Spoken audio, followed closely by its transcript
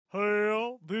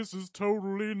Hell, this is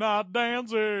totally not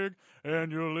Danzig,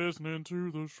 and you're listening to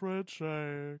the Shred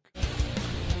Shack.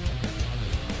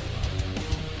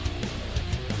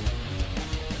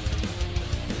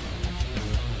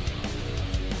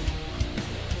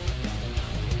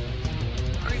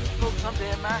 Greetings, folks. I'm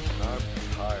Dan Mack. I'm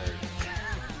tired.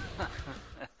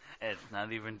 And it's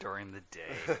not even during the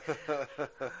day.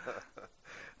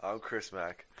 I'm Chris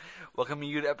Mack. Welcoming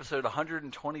you to episode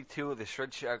 122 of the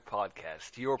Shred Shack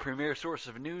podcast, your premier source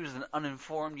of news and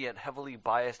uninformed yet heavily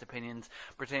biased opinions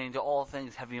pertaining to all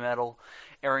things heavy metal,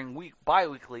 airing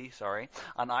bi-weekly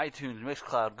on iTunes,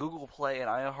 Mixcloud, Google Play, and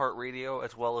iHeartRadio,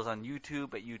 as well as on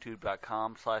YouTube at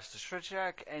youtube.com/The Shred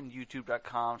Shack and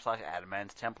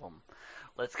youtube.com/AdamantTemplum.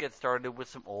 Let's get started with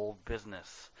some old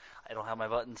business. I don't have my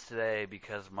buttons today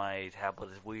because my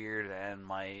tablet is weird and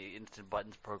my instant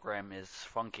buttons program is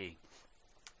funky.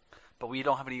 But we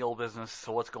don't have any old business,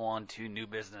 so let's go on to new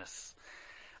business.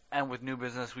 And with new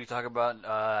business, we talk about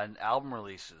album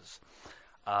releases,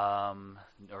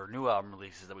 or new album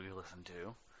releases that we listened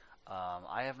to.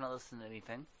 I have not listened to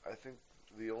anything. I think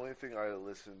the only thing I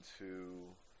listened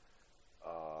to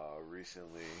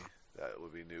recently that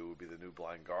would be new would be the new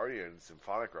Blind Guardian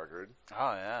symphonic record.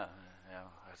 Oh yeah.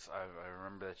 I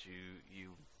remember that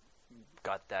you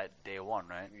got that day one,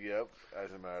 right? Yep.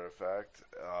 As a matter of fact,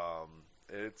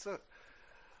 it's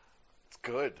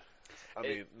good. I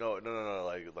mean, no,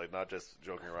 like not just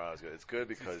joking around. It's good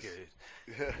because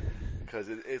because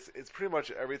it's pretty much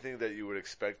everything that you would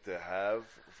expect to have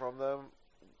from them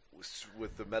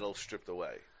with the metal stripped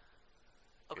away.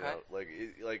 Okay.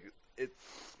 You know,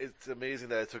 it's amazing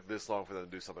that it took this long for them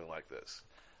to do something like this.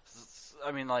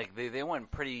 I mean, like they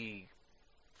went pretty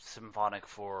symphonic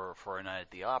for a night at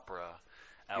the opera,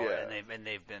 and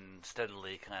they've been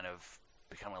steadily kind of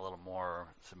becoming a little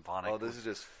more symphonic. Oh, this is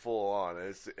just full on.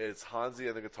 It's Hansi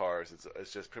and the guitars.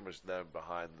 It's just pretty much them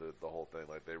behind the whole thing.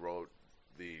 Like they wrote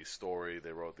the story,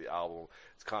 they wrote the album.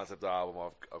 It's a concept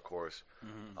album, of course.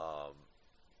 Mm-hmm.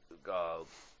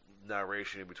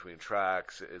 Narration in between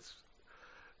tracks.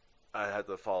 I had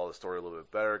to follow the story a little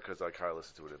bit better because I kind of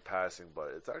listened to it in passing,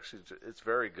 but it's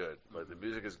very good. Like the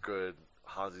music is good.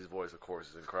 Hansi's voice, of course,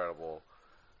 is incredible.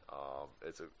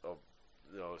 It's a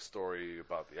story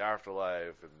about the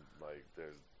afterlife, and like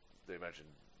they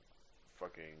mention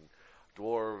fucking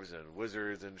dwarves and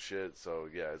wizards and shit. So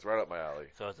yeah, it's right up my alley.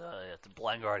 So it's a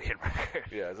Blind Guardian record.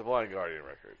 Yeah, it's a Blind Guardian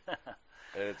record,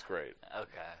 and it's great.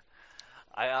 Okay,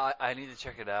 I need to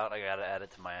check it out. I gotta add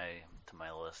it to my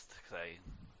list because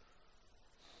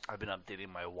I've been updating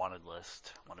my wanted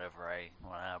list whenever I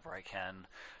can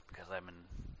because I've been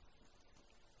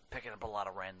picking up a lot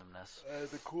of randomness.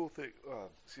 The cool thing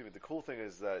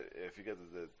is that if you get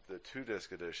the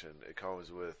 2-disc edition, it comes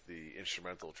with the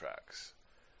instrumental tracks.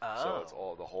 Oh. So it's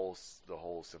all the whole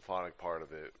symphonic part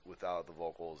of it without the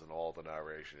vocals and all the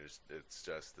narration. It's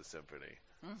just the symphony.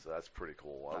 So that's pretty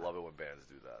cool. I love it when bands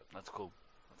do that. That's cool.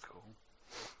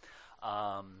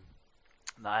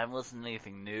 Now, I haven't listened to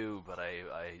anything new, but I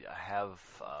have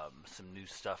some new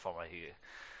stuff on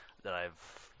that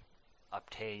I've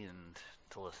obtained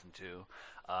to listen to.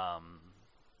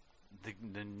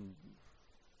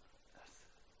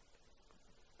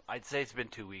 I'd say it's been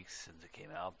 2 weeks since it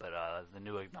came out, but the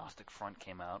new Agnostic Front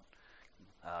came out.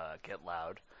 Get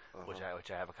Loud, which I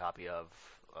have a copy of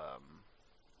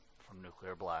from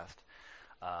Nuclear Blast.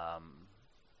 I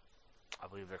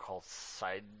believe they're called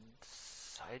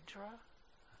Sidra.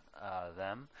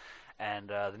 Them, and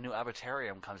the new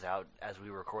Abatarium comes out as we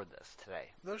record this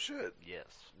today. No shit.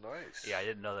 Yes. Nice. Yeah, I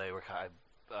didn't know they were.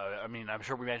 I mean, I'm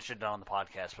sure we mentioned it on the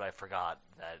podcast, but I forgot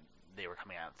that they were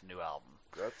coming out with a new album.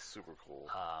 That's super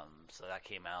cool. So that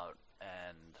came out,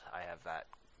 and I have that.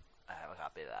 I have a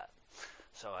copy of that.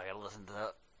 So I got to listen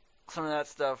to some of that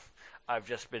stuff. I've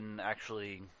just been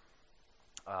actually.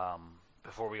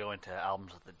 Before we go into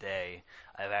albums of the day,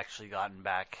 I've actually gotten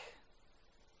back.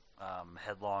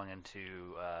 Headlong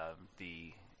into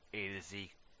the A to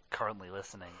Z currently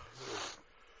listening,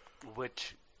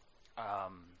 which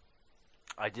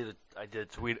I did a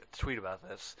tweet about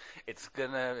this. It's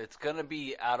gonna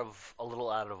be a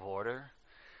little out of order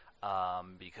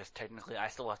because technically I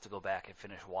still have to go back and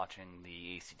finish watching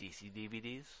the AC/DC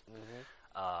DVDs.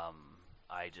 Mm-hmm.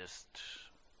 I just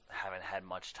haven't had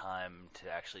much time to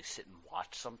actually sit and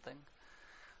watch something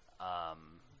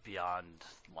beyond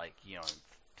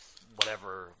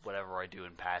whatever I do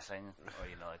in passing,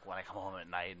 or like when I come home at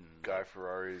night and Guy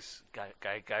Fieri's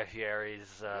grocery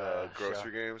show.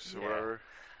 Games or whatever.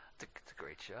 It's a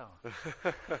great show.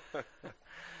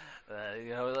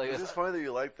 It's just funny that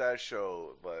you like that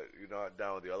show, but you're not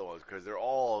down with the other ones because they're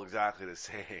all exactly the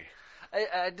same.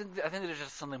 I think there's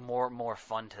just something more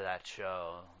fun to that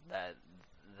show that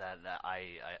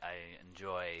I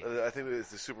enjoy. I think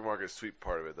it's the supermarket sweep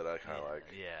part of it that I kind of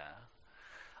like. Yeah.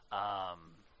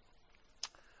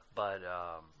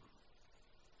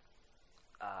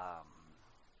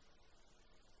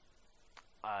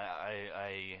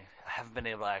 I haven't been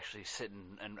able to actually sit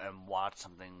and watch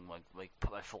something like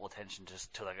put my full attention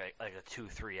just to like a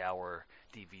 2-3 hour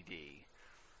DVD.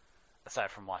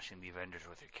 Aside from watching the Avengers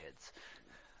with your kids.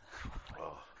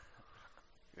 Oh,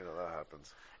 that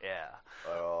happens. Yeah.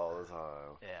 All the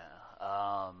time.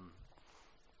 Yeah.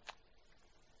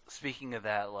 Speaking of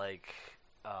that, like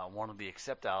one of the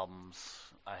Accept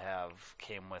albums I have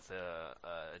came with a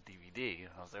DVD.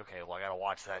 I was like, okay, well I gotta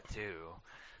watch that too.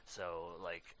 So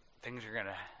like things are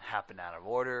gonna happen out of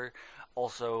order.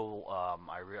 Also,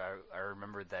 I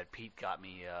remembered that Pete got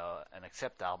me an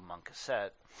Accept album on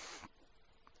cassette.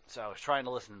 So I was trying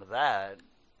to listen to that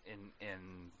in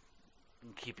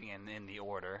keeping in the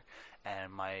order,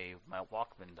 and my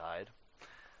Walkman died,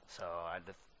 so I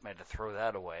had to throw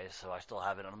that away. So I still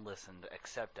have an unlistened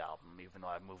Accept album, even though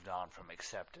I've moved on from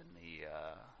Accept in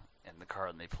the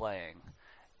currently playing,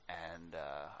 and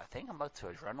I think I'm up to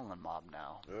Adrenaline Mob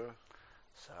now. Yeah.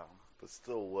 So. But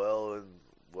still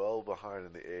well behind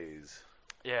in the A's.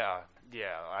 Yeah.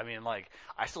 I mean, like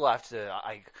I still have to.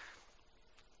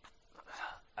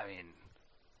 I mean,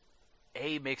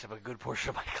 A makes up a good portion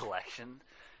of my collection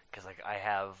because, like, I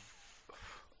have,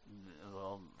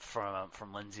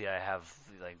 from Lindsay, I have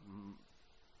like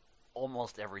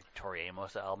almost every Tori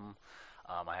Amos album.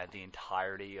 I have the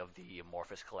entirety of the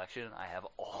Amorphous collection. I have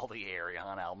all the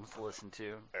Ayreon albums to listen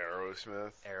to.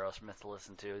 Aerosmith to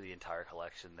listen to, the entire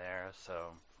collection there.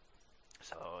 So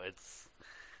it's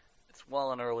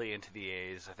well and early into the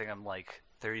A's. I think I'm like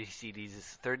 30 CDs,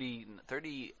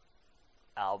 30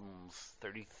 albums,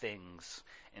 30 things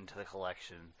into the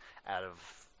collection out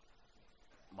of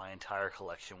my entire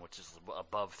collection, which is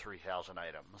above 3,000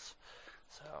 items.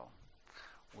 So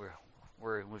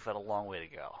we've got a long way to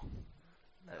go.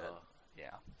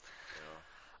 Yeah.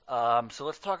 So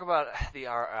let's talk about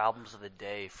our albums of the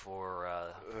day for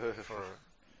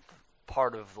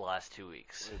part of the last 2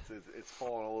 weeks. It's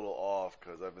fallen a little off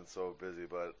because I've been so busy,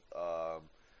 but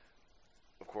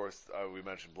of course we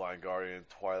mentioned Blind Guardian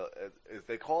Twilight.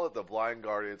 They call it the Blind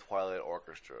Guardian Twilight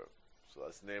Orchestra. So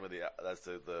that's the name of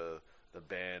the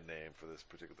band name for this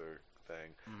particular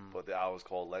thing. Mm-hmm. But the album is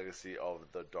called Legacy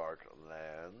of the Dark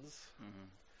Lands. Mm-hmm.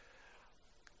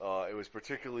 It was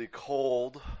particularly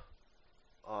cold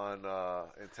in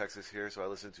Texas here, so I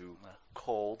listened to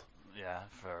Cold. Yeah,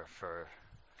 for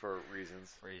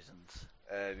reasons.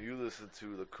 And you listened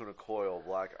to the Kunakoil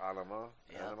Black Anima.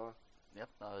 Yep. Yep,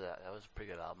 that was a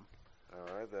pretty good album. All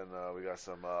right, then we got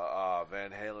some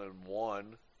Van Halen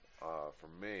 1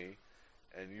 from me,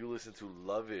 and you listened to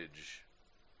Lovage.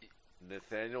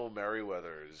 Nathaniel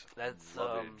Merriweather's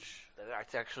Lovage.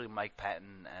 That's actually Mike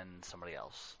Patton and somebody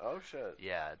else. Oh shit.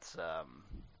 Yeah, it's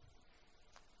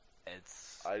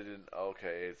I didn't.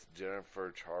 Okay, it's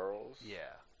Jennifer Charles.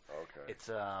 Yeah. Okay.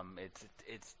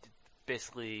 It's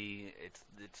basically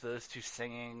it's those two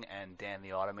singing and Dan the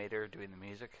Automator doing the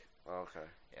music. Okay.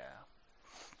 Yeah.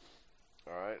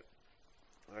 All right.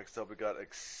 Next up, we got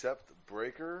Accept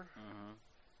Breaker,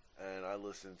 and I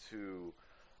listened to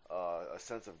A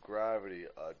Sense of Gravity,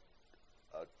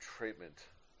 Attriment.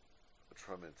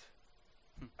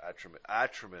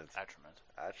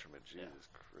 Jesus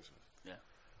Christmas. Yeah.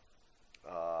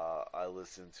 I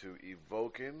listened to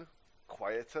Evoking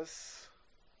Quietus,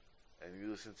 and you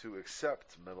listened to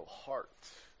Accept Metal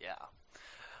Heart. Yeah.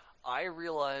 I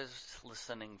realized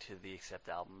listening to the Accept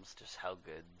albums just how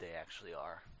good they actually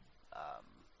are.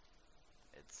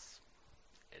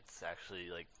 It's actually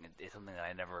like it's something that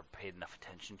I never paid enough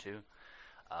attention to,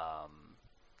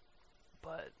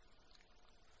 but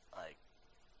like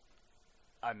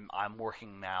I'm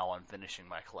working now on finishing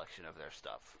my collection of their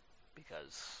stuff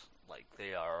because like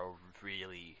they are a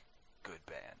really good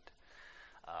band.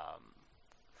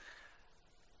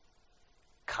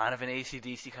 Kind of an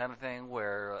AC/DC kind of thing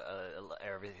where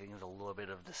everything is a little bit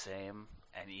of the same,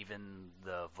 and even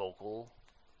the vocals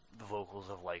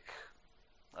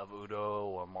of Udo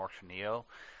or Mark Neo,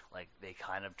 like they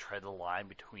kind of tread the line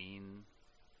between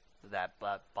that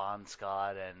Bon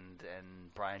Scott and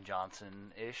Brian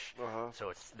Johnson ish.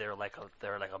 So they're like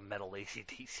a metal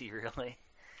AC/DC really,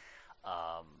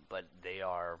 but they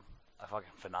are a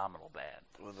fucking phenomenal band.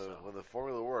 When the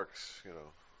formula works, you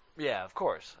know. Yeah, of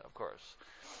course.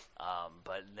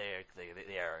 But they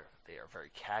are very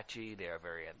catchy. They are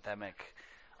very anthemic.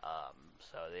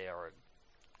 So they are a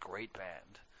great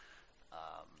band.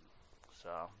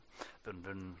 So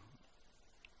been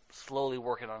slowly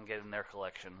working on getting their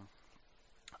collection.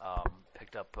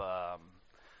 Picked up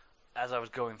as I was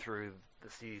going through the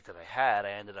CDs that I had.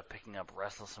 I ended up picking up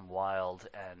Restless and Wild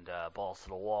and Balls to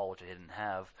the Wall, which I didn't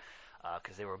have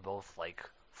because they were both like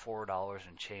 $4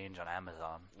 and change on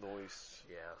Amazon. Nice.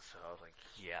 Yeah, so I was like,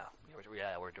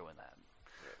 we're doing that.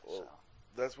 Yeah, well,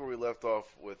 that's where we left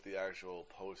off with the actual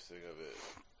posting of it.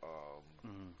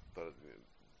 But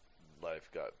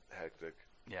life got hectic.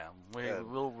 Yeah,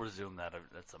 we'll resume that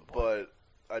at some point. But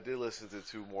I did listen to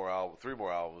three more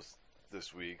albums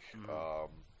this week.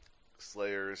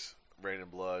 Slayer's Rain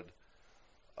and Blood,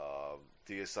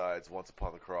 Deicide's Once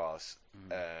Upon the Cross,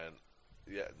 and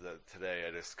today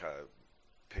I just kind of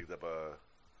picked up I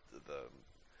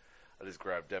just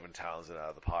grabbed Devin Townsend out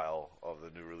of the pile of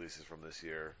the new releases from this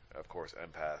year. Of course,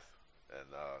 Empath, and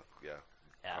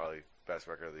probably best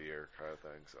record of the year kind of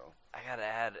thing. So I gotta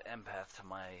add Empath to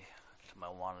my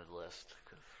wanted list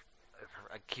because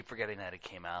I keep forgetting that it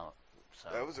came out. So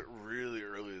that was really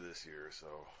early this year.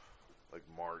 So like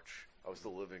March, I was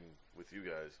still living with you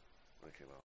guys when it came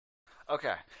out.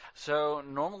 Okay, so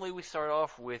normally we start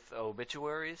off with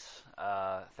obituaries.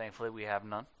 Thankfully, we have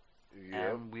none.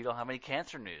 Yep. And we don't have any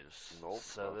cancer news. Nope.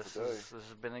 So this has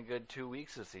been a good 2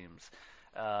 weeks, it seems,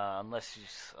 unless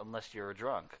you're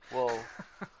drunk. Well,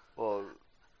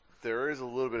 there is a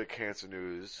little bit of cancer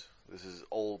news. This is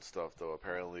old stuff, though.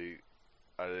 Apparently,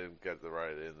 I didn't get the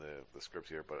right in the script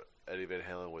here, but Eddie Van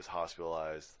Halen was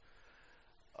hospitalized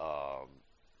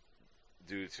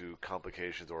due to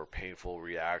complications or painful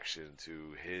reaction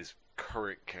to his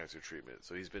current cancer treatment.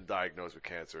 So he's been diagnosed with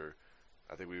cancer.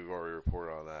 I think we've already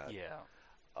reported on that. Yeah.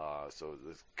 So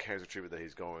this cancer treatment that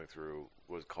he's going through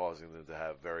was causing them to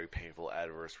have very painful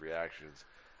adverse reactions,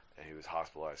 and he was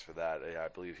hospitalized for that. I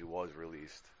believe he was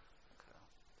released. Okay.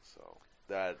 So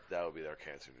that would be our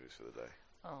cancer news for the day.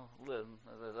 Oh,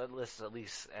 that list at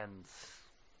least ends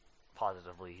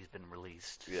positively. He's been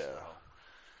released. Yeah. So,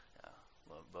 yeah.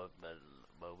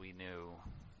 But we knew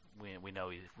he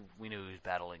was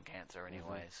battling cancer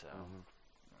anyway. So.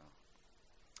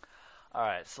 All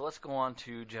right, so let's go on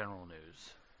to general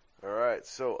news. All right,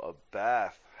 so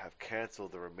Bath have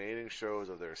canceled the remaining shows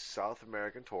of their South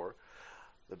American tour.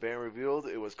 The band revealed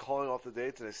it was calling off the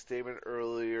dates in a statement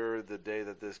earlier the day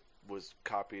that this was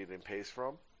copied and pasted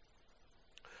from.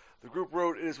 The group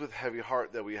wrote, "It is with heavy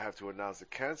heart that we have to announce the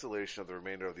cancellation of the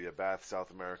remainder of the Bath South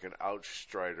American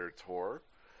Outstrider tour.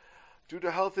 Due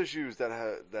to health issues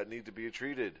that need to be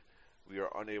treated, we are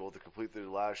unable to complete the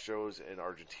last shows in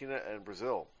Argentina and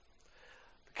Brazil."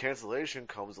 The cancellation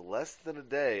comes less than a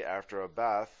day after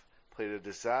Bath played a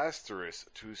disastrous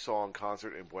 2-song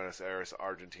concert in Buenos Aires,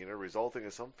 Argentina, resulting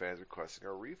in some fans requesting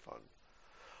a refund.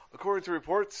 According to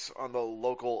reports on the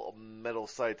local metal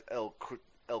site El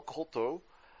Culto,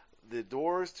 the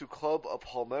doors to Club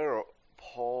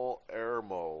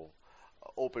Palermo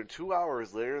opened 2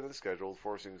 hours later than scheduled,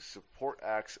 forcing support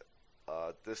acts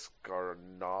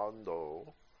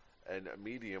Descarnado and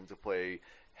Medium to play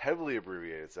heavily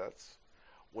abbreviated sets.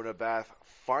 When Bath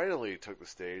finally took the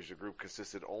stage, the group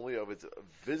consisted only of its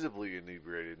visibly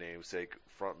inebriated namesake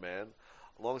frontman,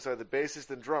 alongside the bassist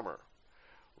and drummer.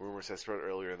 Rumors had spread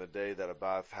earlier in the day that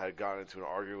Bath had gotten into an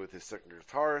argument with his second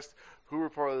guitarist, who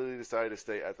reportedly decided to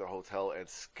stay at the hotel and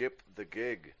skip the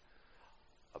gig.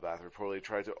 Bath reportedly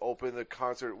tried to open the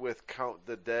concert with Count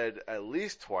the Dead at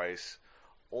least twice,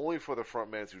 only for the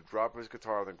frontman to drop his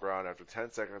guitar on the ground after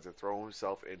 10 seconds and throw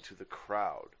himself into the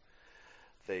crowd.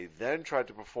 They then tried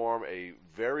to perform a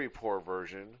very poor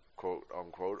version, quote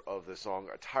unquote, of the song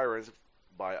Tyrants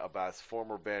by Bath's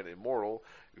former band Immortal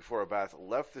before Bath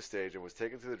left the stage and was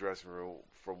taken to the dressing room,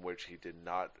 from which he did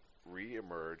not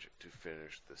re-emerge to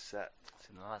finish the set.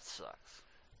 See, now that sucks.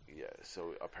 Yeah,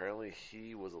 so apparently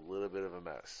he was a little bit of a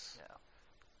mess.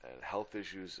 Yeah. And health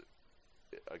issues,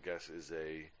 I guess, is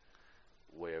a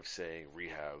way of saying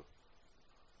rehab.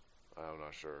 I'm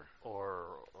not sure.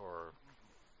 Or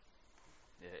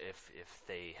if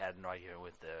they had an argument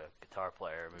with the guitar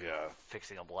player, maybe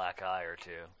fixing a black eye or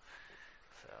two.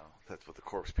 So that's what the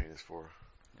corpse paint is for.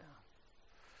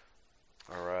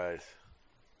 Yeah. All right,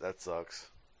 that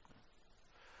sucks.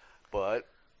 But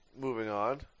moving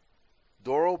on,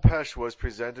 Doro Pesch was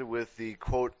presented with the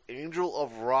quote Angel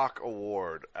of Rock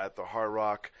Award at the Hard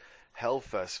Rock Hell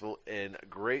Festival in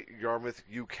Great Yarmouth,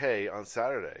 UK, on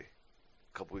Saturday,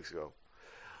 a couple weeks ago.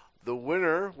 The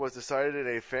winner was decided in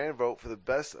a fan vote for the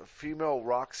best female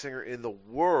rock singer in the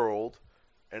world,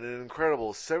 and an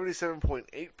incredible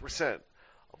 77.8%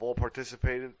 of all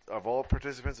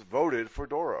participants voted for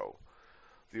Doro.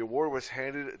 The award was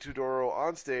handed to Doro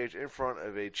on stage in front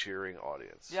of a cheering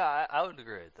audience. Yeah, I would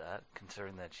agree with that,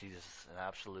 considering that she's an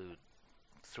absolute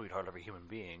sweetheart of a human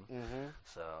being. Mm-hmm.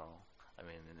 So, I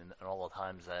mean, in all the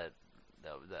times that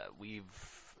we've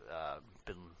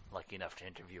been lucky enough to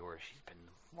interview her, she's been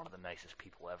one of the nicest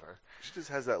people ever. She just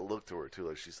has that look to her too.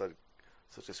 Like she's such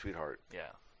a sweetheart.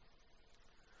 Yeah.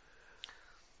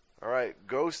 All right,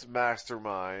 Ghost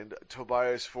Mastermind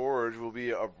Tobias Forge will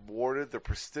be awarded the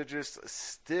prestigious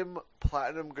STIM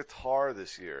Platinum Guitar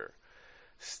this year.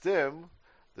 STIM,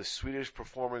 the Swedish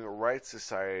Performing Rights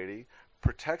Society,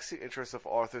 protects the interests of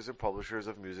authors and publishers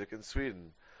of music in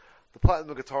Sweden. The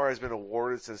Platinum Guitar has been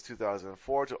awarded since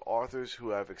 2004 to authors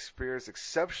who have experienced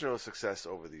exceptional success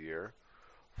over the year.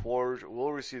 Forge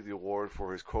will receive the award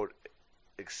for his, quote,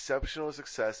 exceptional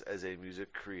success as a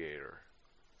music creator.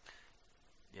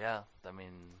 Yeah, I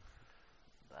mean,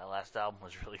 that last album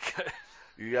was really good.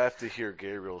 You have to hear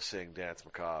Gabriel sing Dance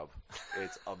Macabre.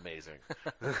 It's amazing.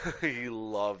 He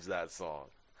loves that song.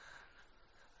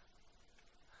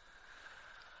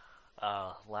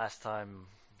 Last time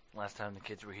the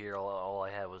kids were here, all I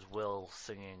had was Will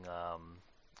singing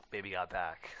 "Baby Got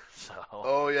Back." So.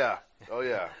 Oh yeah.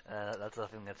 That's the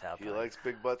thing that's happening. He likes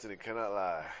big butts and he cannot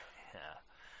lie. Yeah.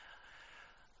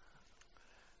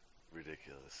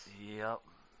 Ridiculous. Yep.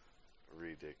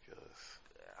 Ridiculous.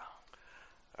 Yeah.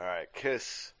 All right.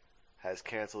 Kiss has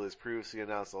canceled his previously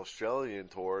announced Australian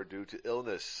tour due to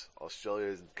illness. Australia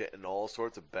is getting all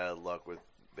sorts of bad luck with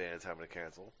bands having to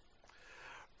cancel.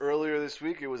 Earlier this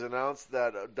week, it was announced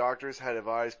that doctors had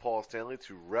advised Paul Stanley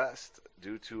to rest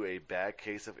due to a bad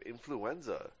case of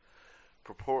influenza,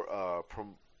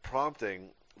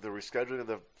 prompting the rescheduling of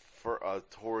the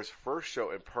tour's first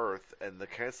show in Perth and the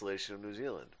cancellation of New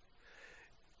Zealand.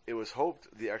 It was hoped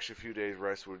the extra few days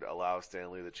rest would allow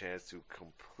Stanley the chance to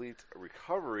complete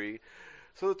recovery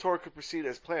so the tour could proceed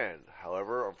as planned.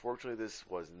 However, unfortunately, this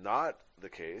was not the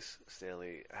case.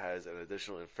 Stanley has an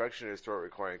additional infection in his throat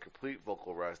requiring complete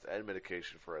vocal rest and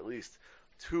medication for at least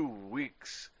 2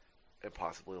 weeks and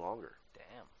possibly longer.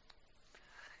 Damn.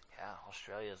 Yeah,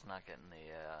 Australia's not getting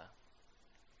the...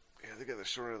 Yeah, they got the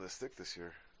short end of the stick this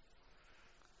year.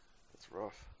 That's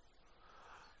rough.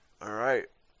 All right.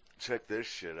 Check this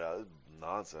shit out. This is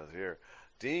nonsense here.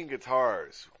 Dean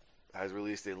Guitars has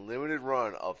released a limited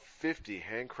run of 50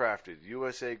 handcrafted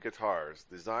USA guitars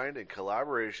designed in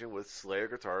collaboration with Slayer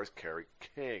Guitars Kerry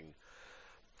King.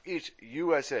 Each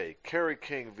USA Kerry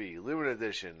King V limited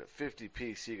edition 50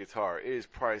 PC guitar is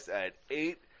priced at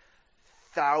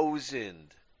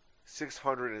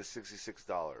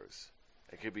 $8,666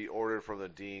 and can be ordered from the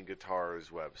Dean Guitars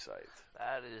website.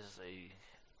 That is a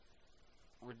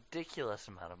ridiculous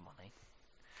amount of money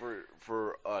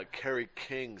for a Kerry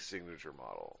King signature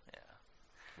model. Yeah.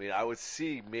 I mean, I would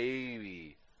see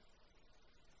maybe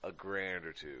 $1,000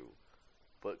 or $2,000,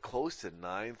 but close to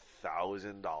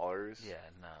 $9,000. Yeah,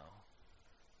 no.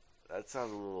 That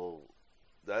sounds a little.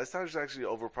 That sounds actually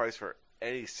overpriced for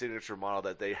any signature model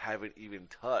that they haven't even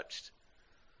touched.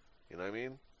 You know what I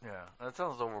mean? Yeah, that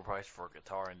sounds overpriced for a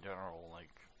guitar in general.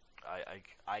 Like,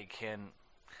 I can.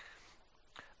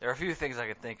 There are a few things I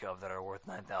can think of that are worth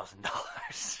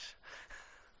 $9,000.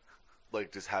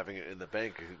 Like just having it in the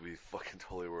bank could be fucking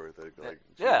totally worth it. Like,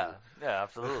 yeah,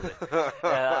 absolutely.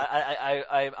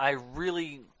 I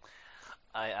really,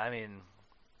 I mean,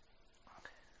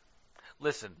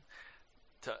 listen,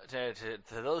 to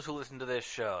those who listen to this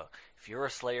show, if you're a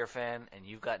Slayer fan and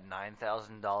you've got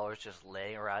 $9,000 just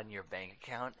laying around in your bank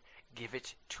account, give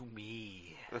it to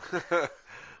me.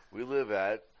 We live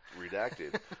at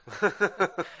Redacted.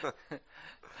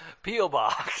 P.O.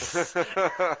 Box.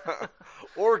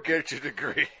 Or get your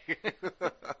degree.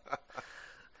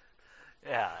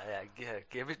 yeah,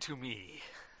 give it to me.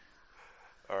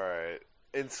 All right.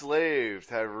 Enslaved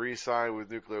have re-signed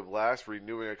with Nuclear Blast,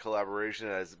 renewing a collaboration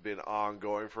that has been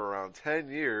ongoing for around 10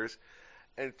 years,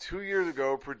 and 2 years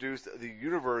ago produced the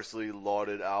universally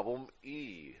lauded album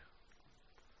E.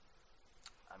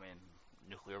 I mean,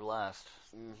 Nuclear Blast.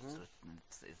 Mm-hmm.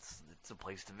 It's a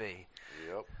place to be.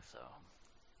 Yep. So,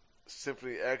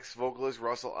 Symphony X vocalist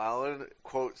Russell Allen,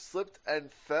 quote, slipped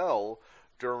and fell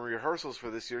during rehearsals for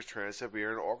this year's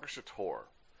Trans-Siberian Orchestra tour.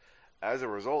 As a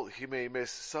result, he may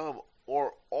miss some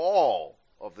or all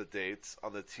of the dates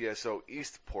on the TSO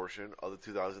East portion of the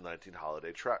 2019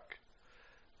 holiday trek.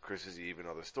 Christmas Eve and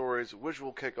Other Stories, which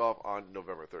will kick off on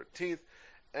November 13th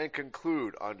and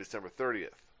conclude on December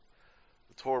 30th.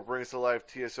 The tour brings to life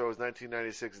TSO's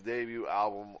 1996 debut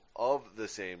album of the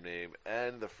same name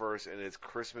and the first in its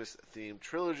Christmas-themed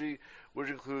trilogy, which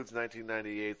includes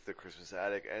 1998's The Christmas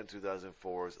Attic and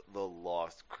 2004's The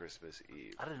Lost Christmas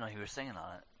Eve. I didn't know he was singing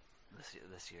on it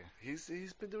this year. He's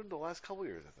been doing it the last couple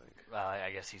years, I think.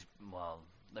 I guess he's, well,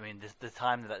 I mean, the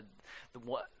time that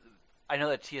I know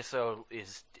that TSO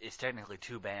is technically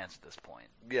two bands at this point.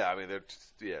 Yeah, I mean they're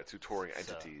two touring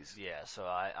So, entities. yeah, so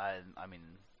I mean,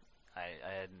 I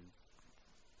had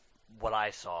what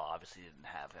I saw obviously didn't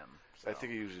have him. So, I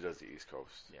think he usually does the East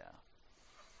Coast. yeah.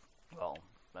 Well,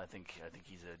 I think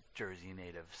he's a Jersey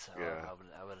native, so Yeah.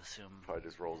 I would assume. Probably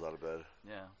just rolls out of bed.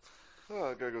 Yeah.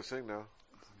 Oh, I gotta go sing now.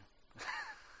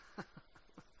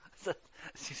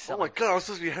 You Oh my God, I was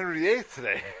supposed to be Henry VIII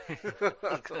today. I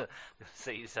was gonna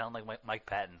say you sound like Mike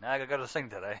Patton. I got to sing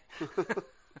today.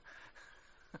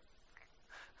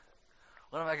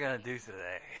 What am I gonna do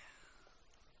today?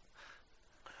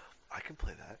 I can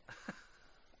play that.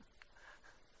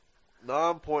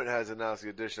 Nonpoint has announced the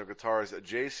addition of guitarist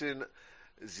Jason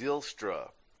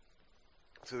Zielstra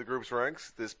to the group's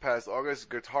ranks. This past August,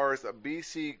 guitarist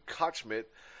B.C. Kochmit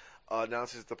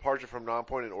announced his departure from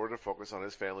Nonpoint in order to focus on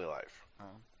his family life.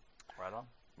 Right on.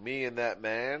 Me and That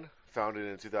Man, founded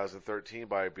in 2013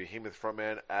 by Behemoth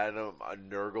frontman Adam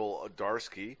Nergal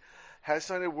Darsky, has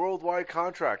signed a worldwide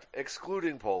contract,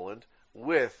 excluding Poland,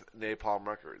 with Napalm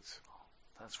Records.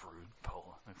 That's rude.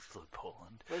 Poland. Exclude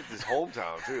Poland. That's his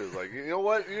hometown, too. It's like, you know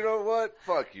what?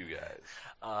 Fuck you guys.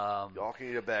 Y'all can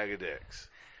eat a bag of dicks.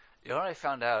 You know what I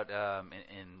found out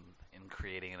in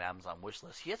creating an Amazon wish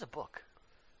list? He has a book.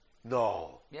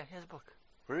 No. Yeah, he has a book.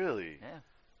 Really? Yeah.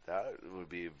 That would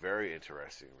be a very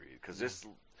interesting read, because just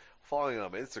following him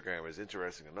on Instagram is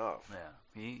interesting enough. Yeah.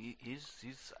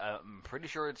 He's I'm pretty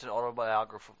sure it's an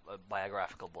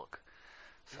autobiographical book.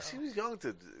 So. He seems young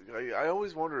to. I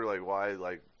always wonder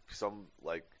why some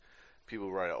people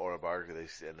who write an autobiography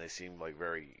they seem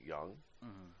very young.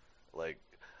 Mm-hmm.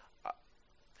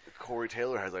 Corey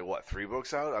Taylor has 3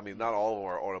 books out. I mean, not all of them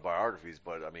are autobiographies,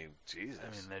 but I mean, Jesus. I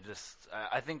mean, they're just.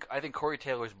 I think Corey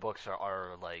Taylor's books are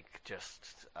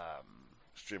just.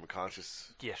 Stream of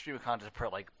conscious. Yeah, stream of conscious,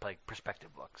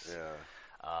 perspective books. Yeah.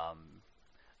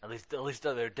 At least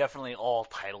they're definitely all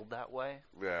titled that way.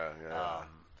 Yeah.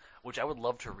 Which I would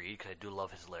love to read because I do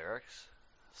love his lyrics.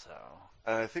 So.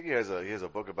 And I think he has a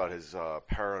book about his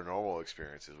paranormal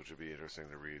experiences, which would be interesting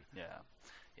to read. Yeah.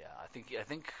 Yeah, I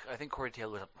think Corey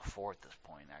Taylor's up to 4 at this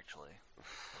point, actually.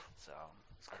 So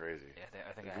it's crazy. Yeah,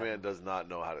 I think the man does not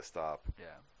know how to stop.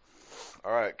 Yeah.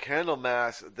 All right,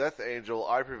 Candlemass, Death Angel,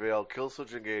 I Prevail,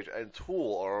 Killswitch Engage, and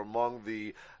Tool are among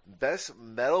the best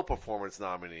metal performance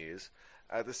nominees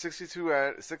at the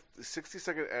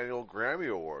 62nd Annual Grammy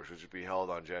Awards, which will be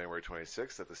held on January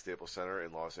 26th at the Staples Center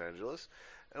in Los Angeles,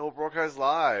 and will broadcast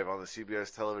live on the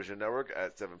CBS television network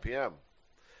at 7 p.m.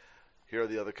 Here are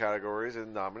the other categories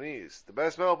and nominees. The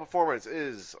best metal performance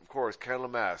is, of course,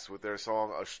 Candlemass with their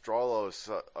song Astralos.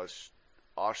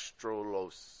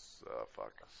 Astralos.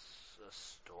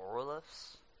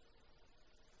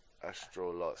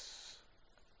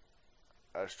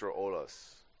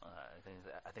 I think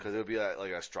because it would be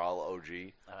like Astral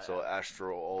OG. So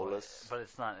Astraolus. But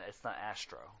it's not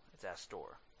Astro. It's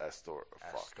Astor. Astor.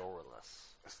 Fuck.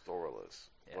 Astorless. Astorless.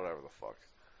 Yeah. Whatever the fuck.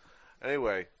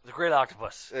 Anyway, The Great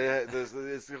Octopus.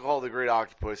 it's called The Great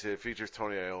Octopus. It features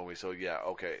Tony Iommi, so yeah,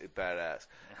 okay, badass.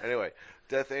 Anyway,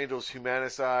 Death Angels,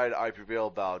 Humanicide, I Prevail,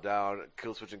 Bow Down,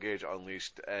 Killswitch Engage,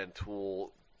 Unleashed, and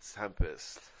Tool,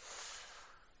 Tempest.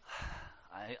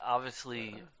 I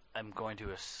obviously am going to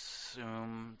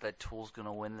assume that Tool's going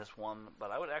to win this one,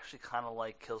 but I would actually kind of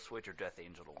like Killswitch or Death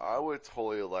Angel to win. I would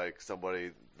totally like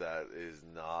somebody that is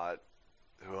not,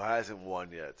 who hasn't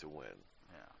won yet to win.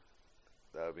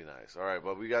 That would be nice. All right,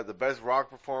 but we got the best rock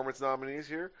performance nominees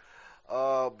here.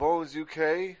 Bones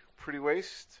UK, Pretty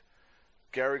Waste.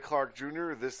 Gary Clark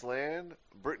Jr., This Land.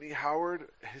 Brittany Howard,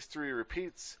 History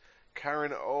Repeats.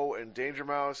 Karen O and Danger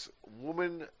Mouse,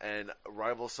 Woman, and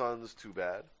Rival Sons, Too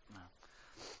Bad.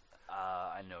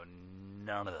 I know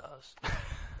none of those.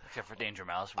 Except for Danger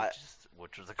Mouse,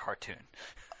 which was a cartoon.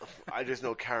 I just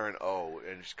know Karen O,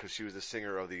 and because she was the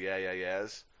singer of the Yeah Yeah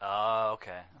Yeahs. Oh,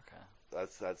 okay.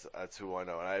 That's who I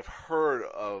know, and I've heard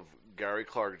of Gary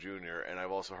Clark Jr. and I've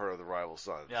also heard of the Rival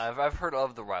Sons. Yeah, I've heard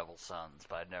of the Rival Sons,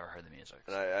 but I've never heard the music.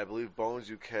 And I believe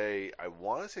Bones UK. I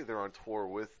want to say they're on tour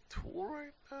with Tool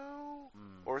right now,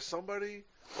 or somebody,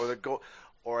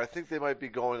 or I think they might be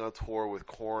going on tour with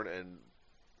Korn and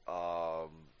I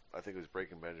think it was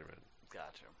Breaking Benjamin.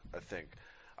 Gotcha. I think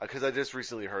because I just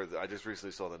recently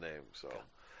saw the name. So, okay.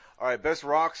 All right, best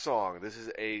rock song. This is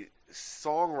a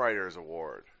songwriters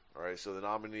award. All right, so the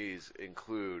nominees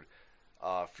include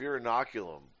Fear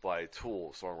Inoculum by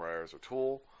Tool, songwriters of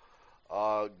Tool.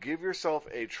 Give Yourself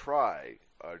a Try,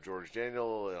 George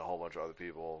Daniel and a whole bunch of other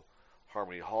people.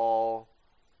 Harmony Hall.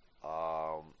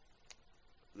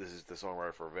 This is the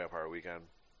songwriter for Vampire Weekend.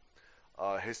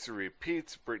 History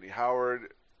Repeats, Brittany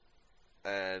Howard.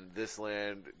 and This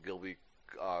Land, Gary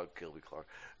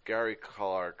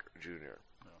Clark Jr.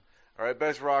 All right,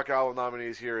 best rock album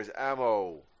nominees here is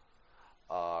Ammo,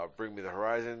 Bring Me the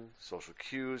Horizon, Social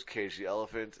Cues, Cage the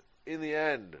Elephant, In the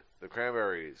End, The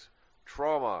Cranberries,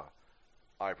 Trauma,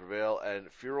 I Prevail,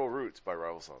 and Feral Roots by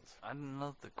Rival Sons. I didn't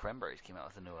know the Cranberries came out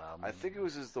with a new album. I think it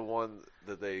was just the one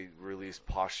that they released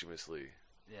posthumously.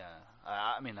 Yeah,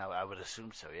 I mean, I would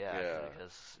assume so. Yeah,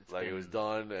 because it was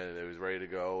done and it was ready to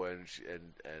go, and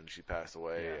she passed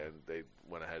away, Yeah. and they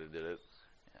went ahead and did it.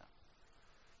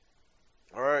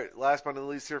 Yeah. All right, last but not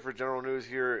least here for general news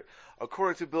here.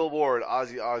 According to Billboard,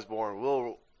 Ozzy Osbourne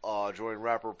will join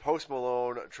rapper Post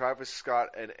Malone, Travis Scott,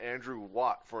 and Andrew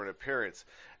Watt for an appearance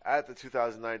at the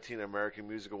 2019 American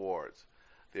Music Awards.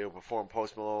 They will perform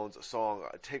Post Malone's song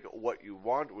Take What You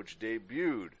Want, which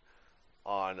debuted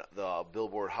on the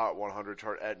Billboard Hot 100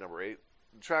 chart at number 8.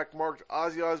 The track marked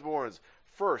Ozzy Osbourne's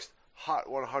first Hot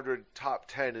 100 top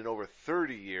 10 in over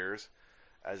 30 years,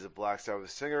 as the Black Sabbath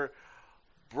singer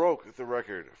broke the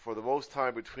record for the most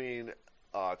time between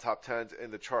top 10s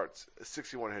in the charts,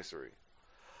 61 history.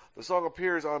 The song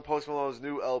appears on Post Malone's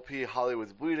new LP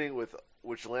Hollywood's Bleeding,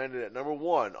 which landed at number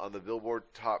 1 on the Billboard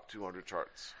Top 200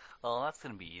 charts. Well, that's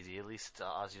going to be easy. At least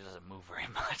Ozzy doesn't move very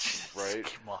much. Right?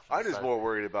 I'm just more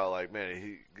worried about, like,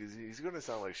 man, he's going to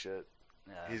sound like shit.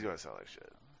 Yeah. He's going to sound like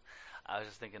shit. I was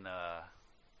just thinking, I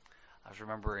was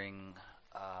remembering,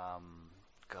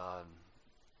 God,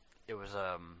 it was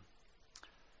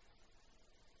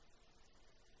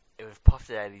Puff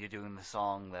Daddy doing the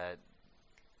song that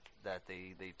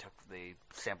they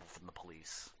sampled from the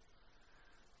Police.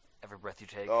 Every Breath You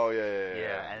Take. Oh,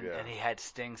 yeah. And he had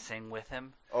Sting sing with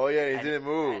him. Oh, yeah, he didn't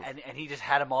move. And he just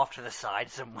had him off to the side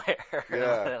somewhere.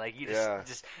 Yeah. Like, you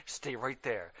just stay right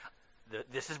there.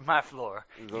 This is my floor.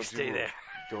 You stay there.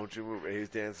 Don't you move. And he's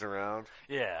dancing around.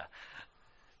 Yeah.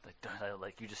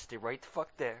 Like, you just stay right the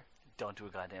fuck there. Don't do a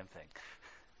goddamn thing.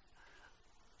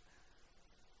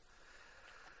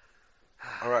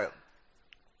 All right.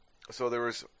 So there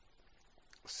was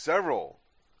several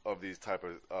of these type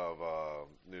of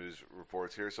news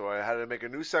reports here, so I had to make a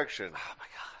new section. Oh my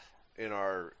god!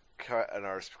 In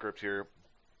our script here,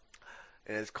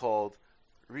 and it's called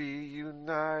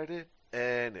 "Reunited,"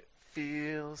 and it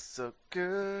feels so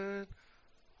good.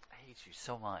 I hate you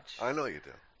so much. I know you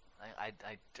do. I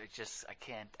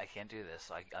can't do this.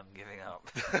 I'm giving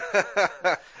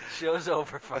up. Show's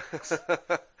over, folks.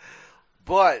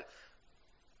 But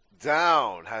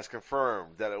Down has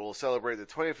confirmed that it will celebrate the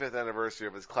 25th anniversary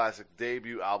of its classic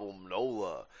debut album,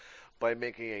 NOLA, by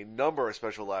making a number of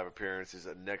special live appearances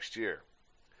next year.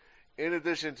 In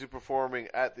addition to performing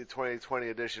at the 2020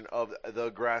 edition of the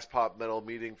Grass Pop Metal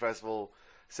Meeting Festival,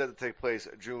 set to take place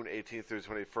June 18th through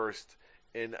 21st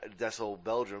in Dessel,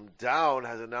 Belgium, Down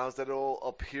has announced that it will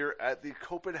appear at the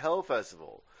Copenhagen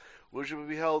Festival, which will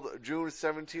be held June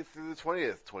 17th through the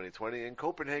 20th, 2020 in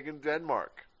Copenhagen,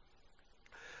 Denmark.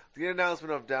 The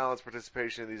announcement of Down's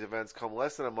participation in these events come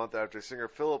less than a month after singer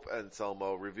Philip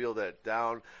Anselmo revealed that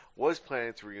Down was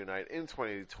planning to reunite in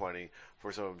 2020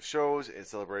 for some shows in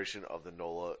celebration of the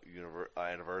NOLA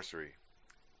anniversary.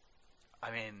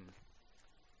 I mean,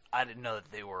 I didn't know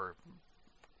that they were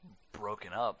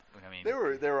broken up. I mean, they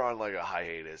were on like a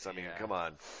hiatus. I mean, come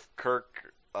on,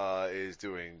 Kirk is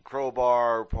doing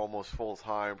Crowbar almost full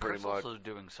time, pretty much. Kirk's also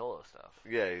doing solo stuff.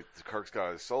 Yeah, Kirk's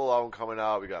got a solo album coming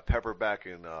out. We got Pepper back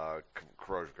in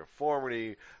Corrosion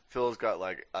Conformity. Phil's got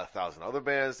like 1,000 other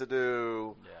bands to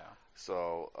do. Yeah.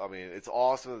 So I mean, it's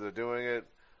awesome that they're doing it.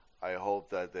 I hope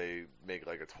that they make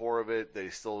like a tour of it. They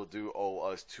still do owe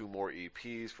us 2 more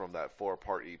EPs from that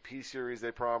 4-part EP series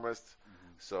they promised.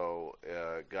 Mm-hmm. So,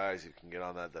 guys, if you can get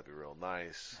on that, that'd be real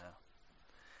nice. Yeah.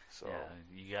 So, yeah,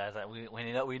 you guys,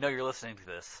 we know you're listening to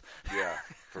this. Yeah,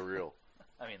 for real.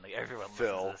 I mean, like everyone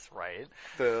Phil. listens to this, right?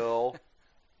 Phil.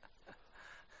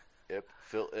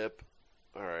 Phil Ip.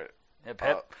 All right.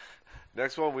 Yep.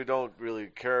 Next one we don't really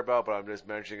care about, but I'm just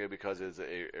mentioning it because it's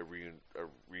a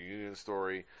reunion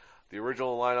story. The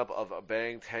original lineup of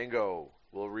Bang Tango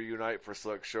will reunite for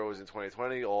select shows in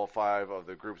 2020. All 5 of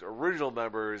the group's original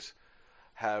members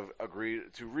have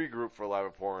agreed to regroup for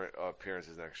live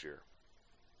appearances next year.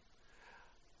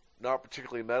 Not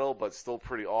particularly metal, but still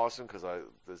pretty awesome because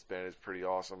this band is pretty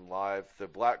awesome live. The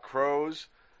Black Crowes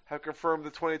have confirmed the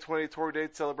 2020 tour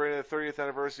date celebrating the 30th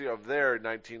anniversary of their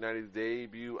 1990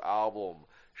 debut album,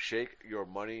 Shake Your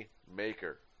Money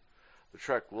Maker. The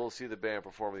Trek will see the band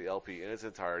perform the LP in its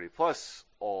entirety, plus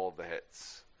all of the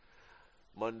hits.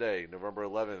 Monday, November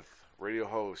 11th, radio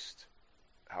host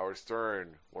Howard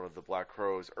Stern, one of the Black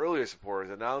Crowes' earliest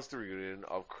supporters, announced the reunion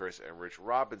of Chris and Rich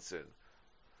Robinson,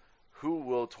 who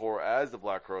will tour as the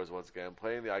Black Crowes once again,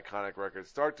 playing the iconic record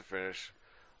start to finish.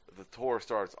 The tour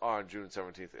starts on June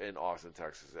 17th in Austin,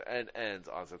 Texas, and ends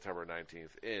on September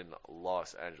 19th in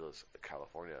Los Angeles,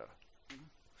 California.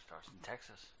 Starts in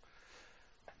Texas.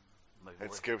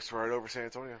 It skips right over San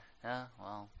Antonio. Yeah,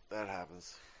 well, that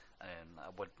happens. And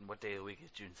what day of the week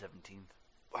is June 17th?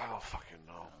 I don't fucking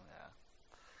know.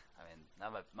 Yeah, I mean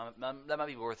that might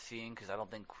be worth seeing because I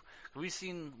don't think we've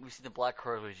seen the Black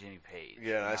Crowes with Jimmy Page.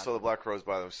 Yeah, and I saw the Black Crowes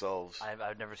by themselves.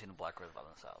 I've never seen the Black Crowes by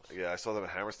themselves. Yeah, I saw them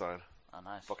at Hammerstein. Oh,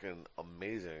 nice. Fucking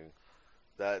amazing.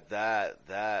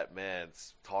 That man,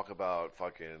 talk about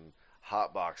fucking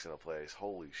hotboxing a place.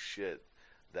 Holy shit.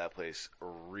 That place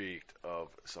reeked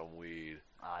of some weed.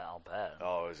 I'll bet.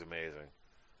 Oh, it was amazing.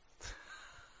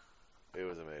 It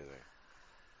was amazing.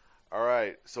 All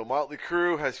right, so Motley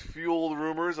Crue has fueled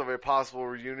rumors of a possible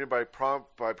reunion by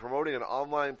promoting an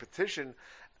online petition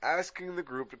asking the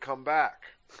group to come back.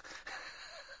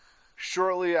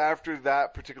 Shortly after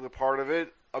that particular part of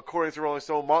it, according to Rolling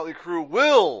Stone, Motley Crue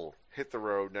will hit the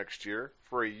road next year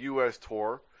for a U.S.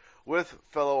 tour with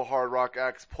fellow hard rock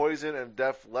acts Poison and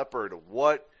Def Leppard.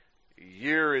 What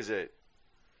year is it?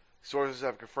 Sources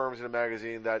have confirmed to the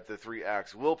magazine that the three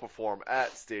acts will perform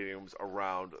at stadiums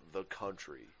around the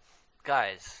country.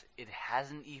 Guys, it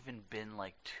hasn't even been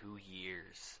like 2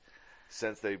 years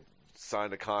since they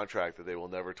signed a contract that they will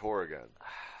never tour again.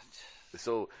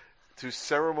 So, to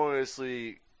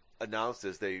ceremoniously announce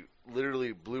this, they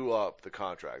literally blew up the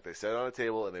contract. They set it on a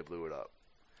table and they blew it up.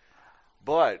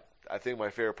 But I think my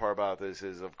favorite part about this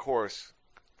is, of course,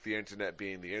 the internet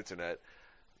being the internet,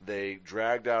 they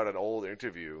dragged out an old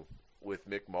interview with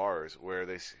Mick Mars where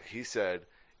he said,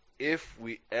 if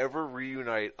we ever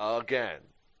reunite again,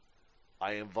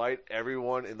 I invite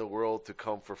everyone in the world to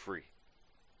come for free.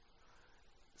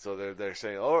 So they're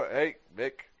saying, oh, hey,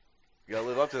 Mick, you got to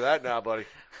live up to that now, buddy.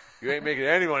 You ain't making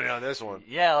any money on this one.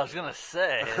 Yeah, I was going to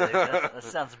say, that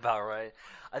sounds about right.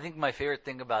 I think my favorite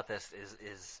thing about this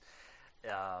is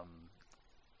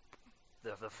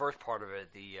the first part of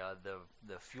it,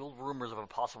 the fueled rumors of a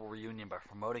possible reunion by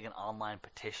promoting an online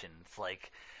petition. It's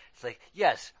like,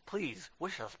 yes, please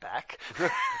wish us back.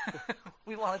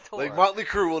 We want to tour. Like Motley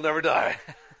Crue will never die.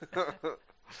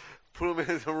 Put them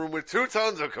in the room with 2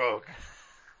 tons of coke.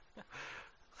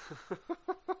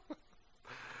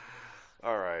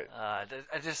 All right. I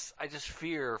just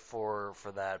fear for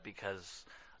that because,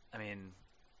 I mean,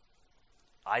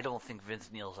 I don't think Vince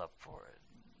Neil's up for it.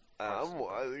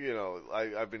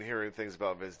 I've been hearing things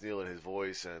about Vince Neil and his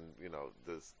voice, and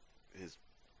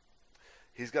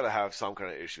he's got to have some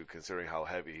kind of issue considering how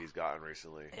heavy he's gotten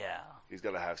recently. Yeah, he's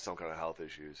got to have some kind of health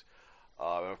issues,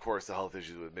 and of course the health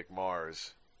issues with Mick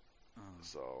Mars.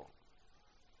 So,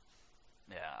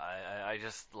 yeah, I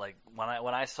just like when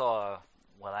I saw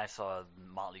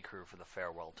Motley Crue for the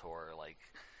farewell tour, like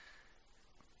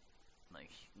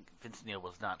Vince Neil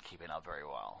was not keeping up very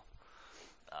well.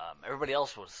 Everybody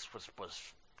else was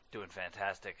doing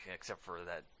fantastic except for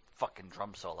that fucking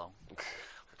drum solo, which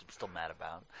I'm still mad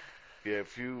about. Yeah,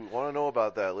 if you want to know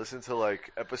about that, listen to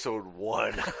episode 1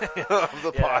 of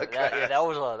the podcast. That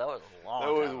was a long. That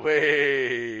was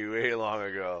way long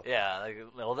ago. Yeah,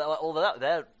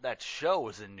 that show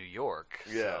was in New York.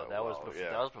 Yeah, so that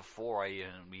was before we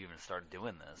even started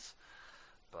doing this.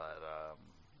 But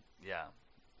yeah.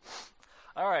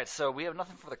 All right, so we have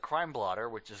nothing for the crime blotter,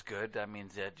 which is good. That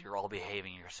means that you're all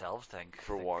behaving yourselves. Thank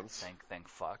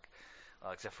fuck.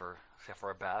 Except for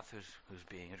Abath, who's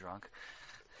being a drunk.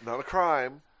 Not a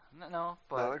crime. No,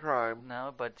 but not a crime.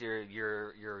 No, but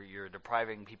you're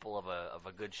depriving people of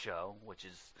a good show, which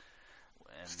is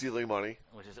stealing money.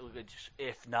 Which is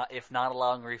if not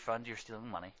allowing a refund, you're stealing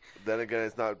money. Then again,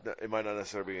 it's not. It might not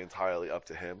necessarily be entirely up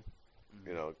to him.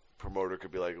 Mm-hmm. Promoter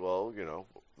could be like, well,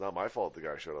 not my fault. The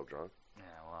guy showed up drunk. Yeah,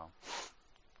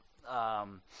 well.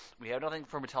 We have nothing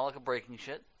for Metallica breaking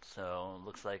shit, so it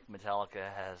looks like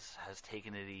Metallica has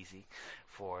taken it easy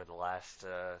for the last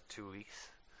 2 weeks.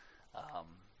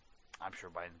 I'm sure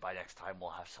by next time we'll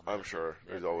have some. I'm sure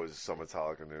there's always some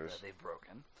Metallica news they've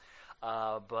broken.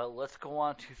 But let's go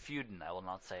on to Feuden. I will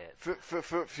not say it.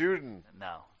 Feuden.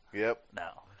 No. Yep.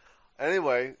 No.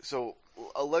 Anyway, so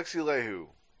Alexi Laiho.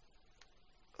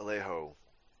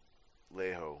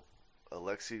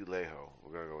 Alexi Laiho.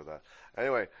 We're going to go with that.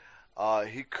 Anyway,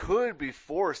 he could be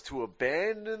forced to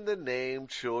abandon the name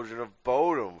Children of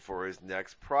Bodom for his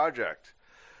next project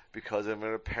because of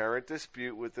an apparent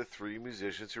dispute with the 3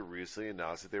 musicians who recently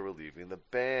announced that they were leaving the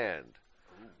band.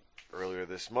 Earlier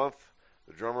this month,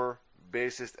 the drummer,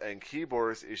 bassist, and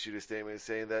keyboardist issued a statement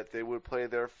saying that they would play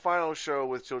their final show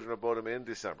with Children of Bodom in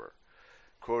December.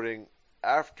 Quoting,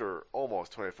 after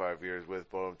almost 25 years with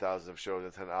Bodom, thousands of shows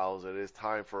and 10 albums, it is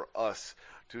time for us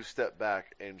to step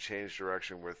back and change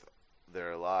direction with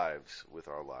their lives, with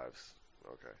our lives.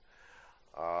 Okay.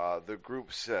 The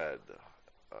group said,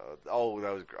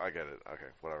 I get it.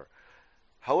 Okay, whatever.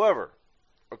 However,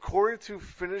 according to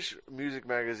Finnish music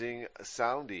magazine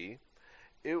Soundi,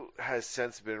 it has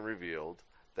since been revealed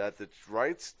that the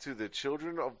rights to the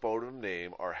Children of Bodom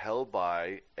name are held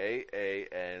by AA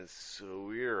and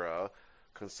Suira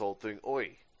Consulting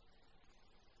Oy,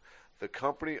 the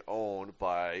company owned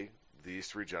by these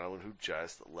three gentlemen who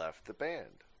just left the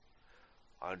band.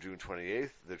 On June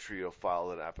 28th, the trio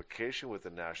filed an application with the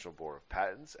National Board of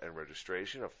Patents and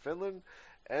Registration of Finland,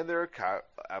 and their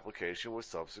application was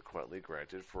subsequently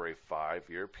granted for a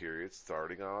 5-year period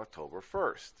starting on October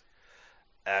 1st.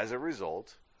 As a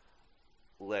result,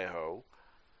 Leho,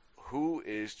 who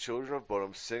is Children of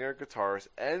Bodom's singer, guitarist,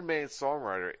 and main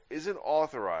songwriter, isn't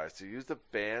authorized to use the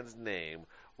band's name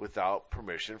without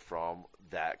permission from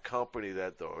that company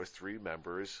that those three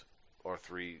members, or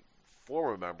three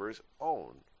former members,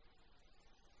 own.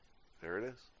 There it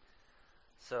is.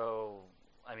 So,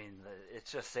 I mean,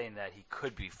 it's just saying that he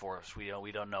could be forced.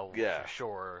 We don't know for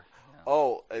sure. You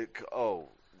know.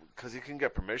 Because he can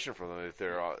get permission from them if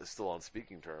they're still on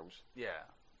speaking terms. Yeah.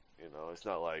 You know, it's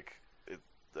not like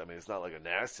it's not like a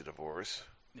nasty divorce.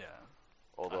 Yeah.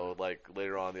 Although, like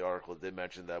later on in the article, it did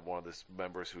mention that one of the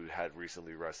members who had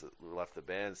recently left the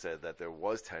band said that there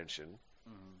was tension.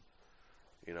 Mm-hmm.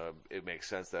 You know, it makes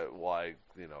sense that why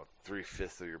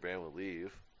 3/5 of your band would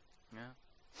leave. Yeah.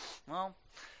 Well,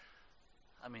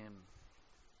 I mean,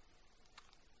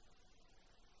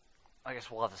 I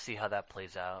guess we'll have to see how that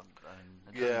plays out.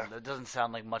 I mean, it doesn't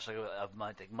sound like much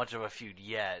of a feud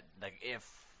yet. Like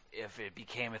if it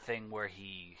became a thing where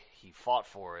he fought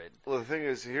for it. Well, the thing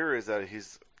is that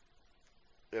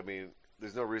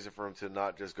there's no reason for him to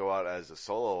not just go out as a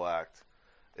solo act.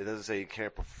 It doesn't say he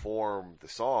can't perform the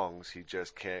songs. He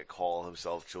just can't call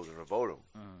himself Children of Bodom.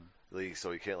 Mm.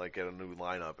 So he can't get a new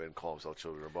lineup and call himself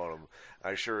Children of Bodom.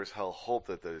 I sure as hell hope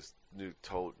that there's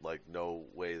no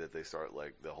way that they start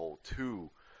the whole 2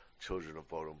 Children of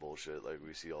Bodom bullshit like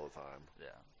we see all the time.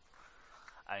 Yeah,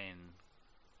 I mean,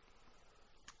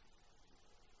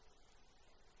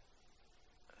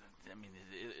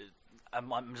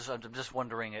 I'm just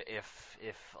wondering if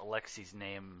Alexi's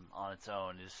name on its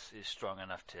own is strong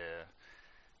enough to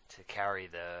carry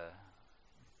the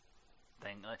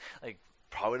thing. Like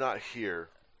probably not here.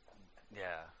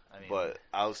 Yeah, I mean, but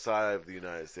outside of the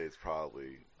United States,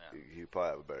 probably he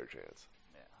probably have a better chance.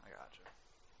 Yeah, I gotcha.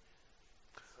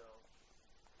 So,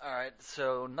 all right,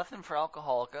 so nothing for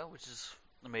Alcoholica, which is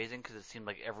amazing because it seemed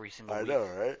like every single week, I know,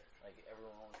 right? Like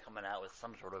everyone was coming out with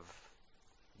some sort of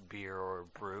beer or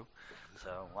brew.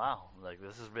 So wow,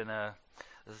 this has been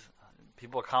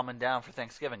people are calming down for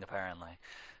Thanksgiving apparently.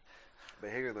 They're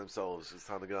hanging themselves. It's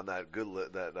time to get on that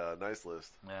nice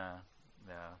list. Yeah.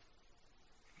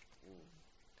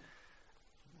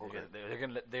 Okay.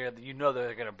 They're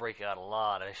gonna break out a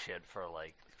lot of shit for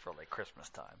Christmas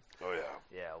time. Oh yeah.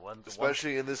 Yeah.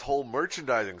 Especially in this whole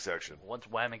merchandising section. Once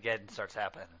Whamageddon starts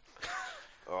happening.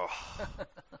 Oh.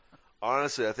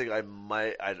 Honestly, I think I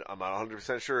might. I'm not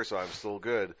 100% sure, so I'm still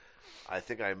good. I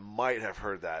think I might have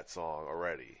heard that song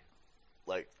already,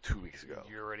 2 weeks ago.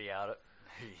 You're already out of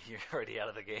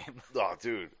the game. Oh,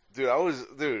 dude.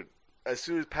 As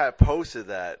soon as Pat posted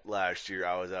that last year,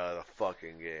 I was out of the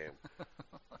fucking game.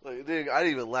 I didn't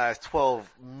even last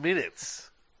 12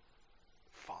 minutes.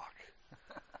 Fuck.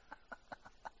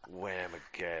 Wham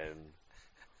again.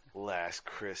 Last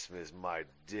Christmas, my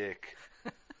dick.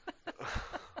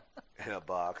 In a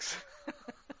box.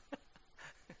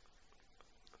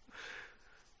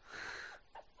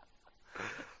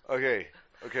 Okay,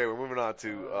 we're moving on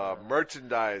to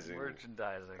merchandising. All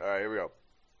right, here we go.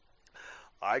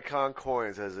 Icon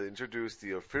Coins has introduced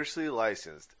the officially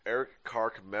licensed Eric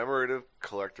Carr commemorative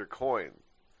collector coin.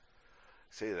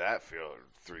 Say that feel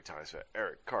 3 times fast.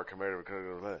 Eric Carr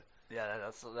commemorative. Yeah,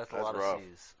 that's a lot rough. of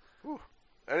C's. Whew.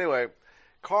 Anyway,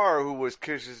 Carr, who was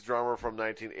Kish's drummer from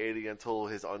 1980 until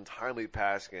his untimely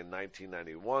passing in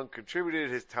 1991,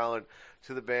 contributed his talent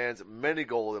to the band's many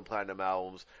gold and platinum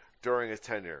albums during his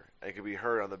tenure, and can be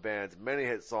heard on the band's many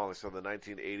hit songs from the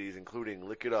 1980s, including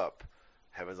Lick It Up,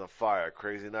 Heaven's on Fire,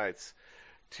 Crazy Nights,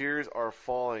 Tears Are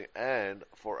Falling, and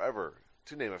Forever,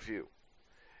 to name a few.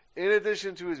 In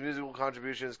addition to his musical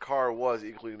contributions, Carr was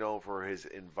equally known for his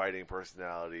inviting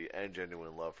personality and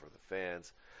genuine love for the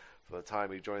fans. From the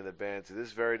time he joined the band to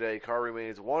this very day, Carr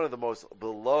remains one of the most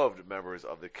beloved members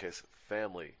of the Kiss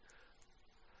family.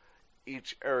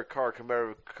 Each Eric Carr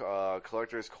commemorative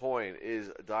collector's coin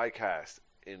is die-cast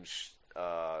in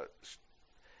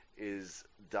is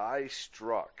die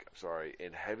struck.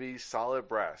 In heavy, solid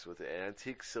brass with an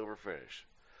antique silver finish.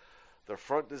 The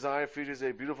front design features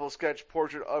a beautiful sketch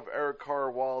portrait of Eric Carr,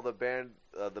 while the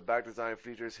back design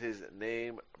features his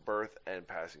name, birth, and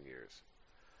passing years.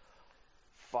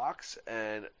 Fox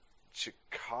and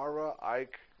Chikara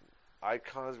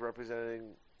icons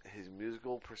representing his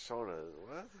musical persona.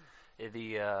 What? Yeah,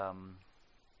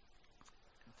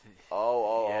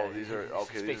 these are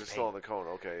okay. These are still on the cone.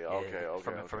 Okay.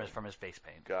 From his face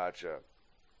paint. Gotcha.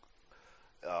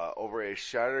 Over a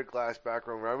shattered glass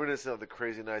background reminiscent of the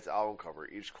Crazy Nights album cover.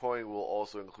 Each coin will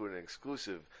also include an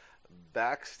exclusive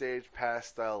backstage pass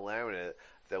style laminate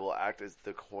that will act as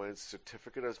the coin's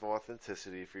certificate of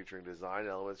authenticity, featuring design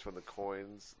elements from the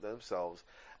coins themselves,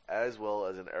 as well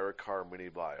as an Eric Carr mini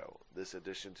bio. This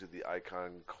addition to the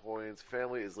Icon Coins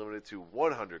family is limited to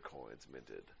 100 coins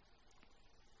minted.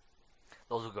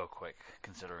 Those will go quick,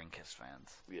 considering Kiss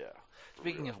fans. Yeah.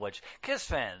 Speaking of which, Kiss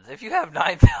fans, if you have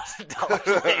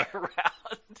 $9,000 laying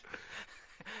around,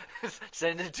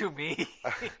 send it to me.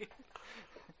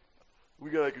 We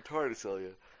got a guitar to sell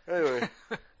you. Anyway.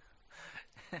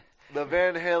 The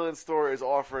Van Halen store is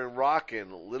offering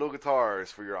rockin' little guitars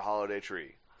for your holiday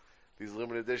tree. These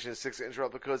limited edition 6-inch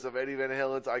replicas of Eddie Van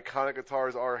Halen's iconic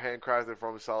guitars are handcrafted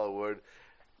from solid wood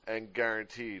and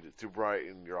guaranteed to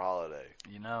brighten your holiday.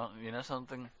 You know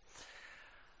something?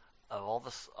 Of all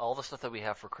the stuff that we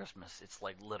have for Christmas, it's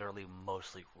like literally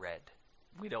mostly red.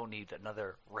 We don't need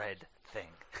another red thing.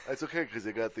 That's okay, because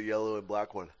they got the yellow and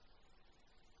black one.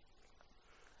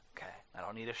 Okay, I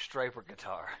don't need a striper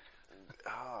guitar.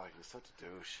 Oh, you're such a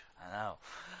douche. I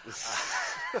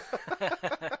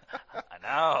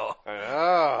know.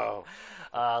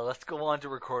 Let's go on to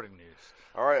recording news.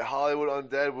 All right, Hollywood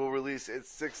Undead will release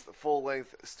its 6th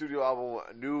full-length studio album,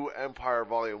 New Empire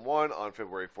Volume 1, on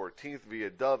February 14th via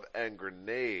Dove and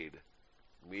Grenade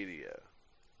Media.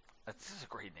 That's just a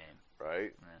great name.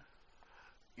 Right?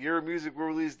 Yeah. Ear Music will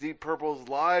release Deep Purple's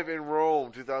Live in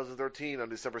Rome 2013 on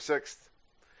December 6th.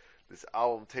 This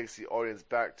album takes the audience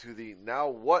back to the Now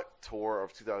What tour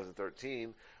of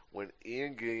 2013, when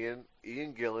Ian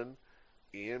Gillan,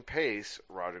 Ian Pace,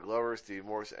 Roger Glover, Steve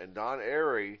Morse, and Don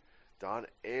Airey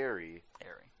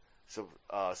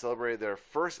celebrated their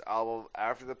first album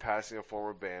after the passing of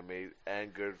former bandmate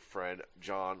and good friend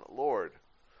John Lord.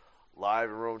 Live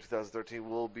in Rome 2013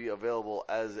 will be available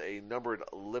as a numbered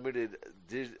limited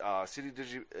CD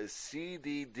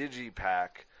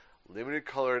digipack, limited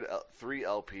colored 3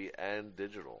 LP, and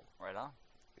digital. Right on.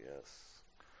 Yes.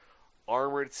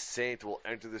 Armored Saint will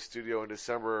enter the studio in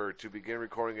December to begin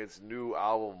recording its new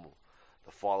album.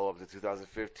 The follow-up to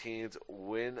 2015's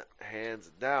Win Hands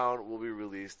Down will be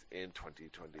released in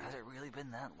 2020. Has it really been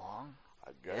that long?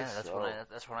 I guess that's so.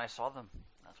 That's when I saw them.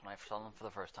 That's when I saw them for the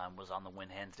first time, was on the Win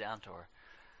Hands Down tour.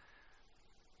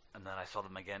 And then I saw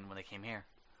them again when they came here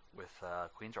with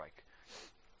Queensryche.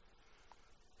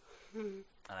 And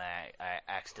I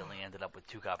accidentally ended up with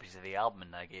 2 copies of the album,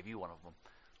 and I gave you one of them.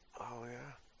 Oh,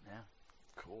 yeah? Yeah.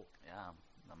 Cool. Yeah,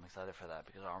 I'm excited for that,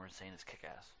 because Armored Saint is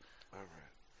kick-ass. All right.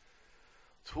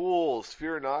 Tool,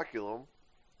 Sphere Inoculum.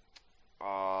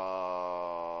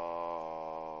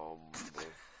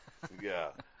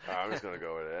 Yeah. I'm just going to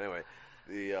go with it. Anyway,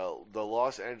 the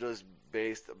Los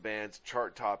Angeles-based band's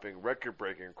chart-topping,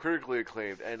 record-breaking, critically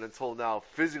acclaimed, and until now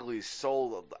physically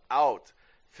sold out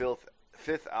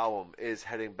fifth album is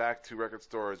heading back to record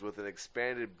stores with an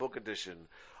expanded book edition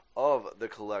of the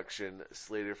collection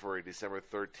slated for a December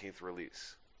 13th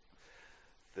release.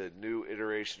 The new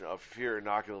iteration of Fear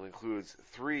Inoculum includes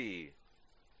 5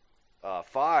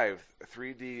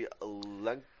 3D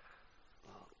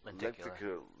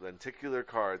lenticular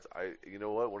cards. You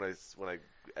know what? When I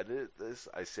edit this,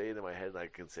 I say it in my head and I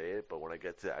can say it, but when I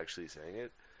get to actually saying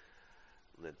it,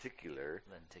 lenticular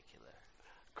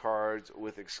cards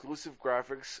with exclusive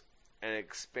graphics, an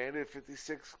expanded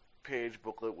 56-page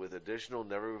booklet with additional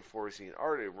never-before-seen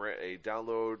art, a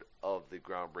download of the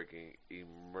groundbreaking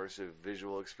immersive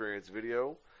visual experience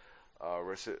video,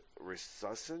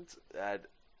 Resuscent ad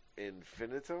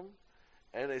infinitum,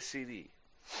 and a CD.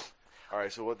 All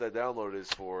right, so what that download is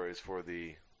for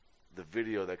the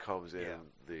video that comes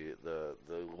in the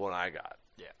one I got.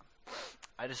 Yeah,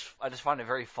 I just find it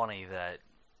very funny that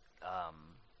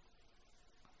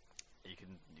you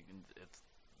can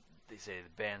they say the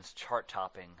band's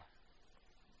chart-topping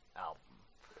album.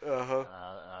 Uh-huh.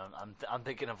 I'm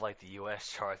thinking of like the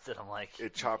U.S. charts, and I'm like,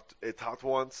 It topped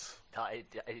once.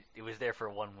 it was there for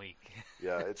 1 week.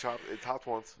 Yeah, it topped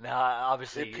once. Now,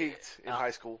 obviously, It peaked in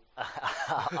high school.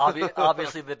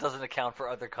 obviously, that doesn't account for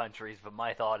other countries. But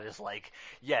my thought is like,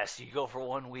 yes, you go for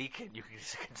 1 week, and you can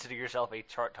consider yourself a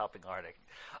chart-topping artist.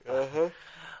 Uh-huh.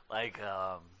 Like,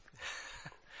 I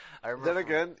remember. Then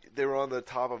again, they were on the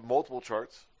top of multiple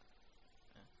charts.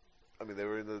 I mean, they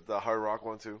were in the hard rock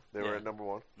one too. They were at number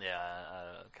 1. Yeah.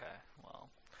 Okay. Well,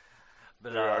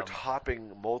 but They are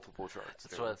topping multiple charts.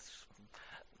 I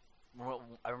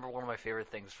remember one of my favorite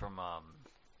things from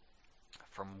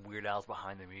Weird Al's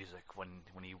Behind the Music when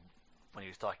he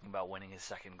was talking about winning his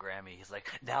second Grammy. He's like,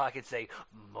 now I can say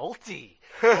multi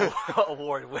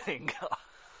award winning.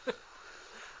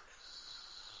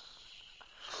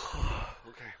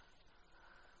 Okay.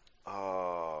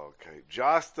 Okay.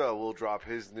 Jasta will drop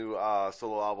his new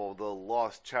solo album, The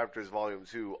Lost Chapters Volume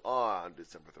 2, on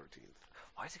December 13th.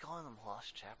 Why is he calling them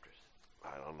Lost Chapters?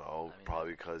 I don't know.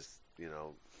 Probably because, he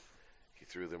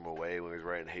threw them away when he was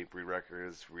writing Hatebreed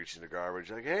records, reaching the garbage.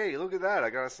 Like, hey, look at that. I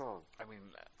got a song. I mean,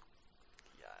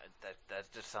 yeah,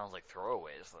 that just sounds like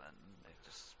throwaways then. They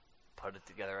just put it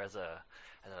together as a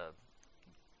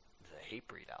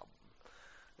Hatebreed album.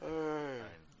 I mean,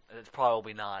 it's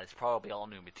probably not. It's probably all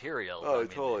new material. Oh, it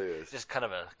totally is. It's just kind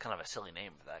of a silly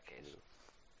name for that case.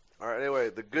 All right. Anyway,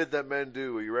 The Good That Men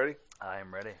Do. Are you ready? I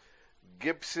am ready.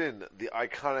 Gibson, the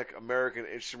iconic American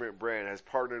instrument brand, has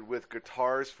partnered with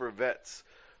Guitars for Vets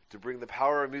to bring the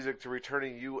power of music to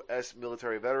returning U.S.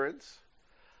 military veterans.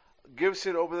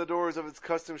 Gibson opened the doors of its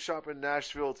custom shop in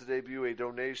Nashville to debut a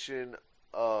donation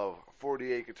of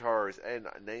 48 guitars and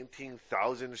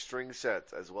 19,000 string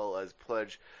sets, as well as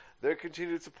pledge their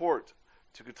continued support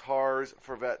to Guitars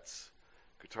for Vets.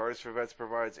 Guitars for Vets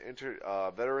provides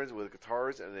veterans with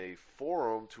guitars and a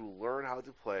forum to learn how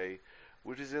to play,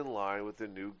 which is in line with the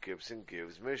new Gibson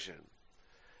Gives mission.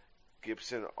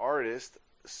 Gibson artist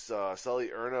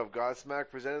Sully Erna of Godsmack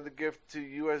presented the gift to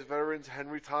U.S. veterans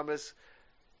Henry Thomas,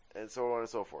 and so on and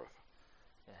so forth.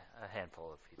 Yeah, a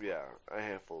handful of people. Yeah, a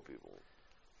handful of people.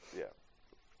 Yeah.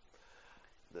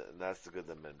 And that's The Good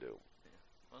That Men Do. Yeah.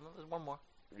 Well, no, there's one more.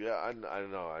 Yeah, I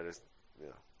know. I just,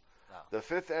 yeah. Oh. The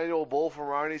 5th annual Bowl for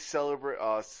Ronnie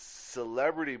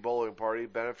Celebrity Bowling Party,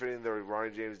 benefiting the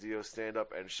Ronnie James Dio Stand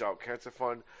Up and Shout Cancer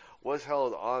Fund, was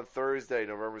held on Thursday,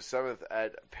 November 7th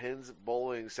at Pins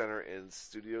Bowling Center in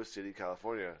Studio City,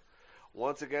 California.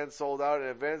 Once again sold out in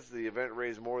advance, the event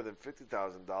raised more than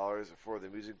 $50,000 for the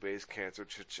music-based cancer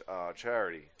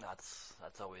charity.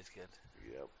 That's always good.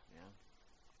 Yep. Yeah.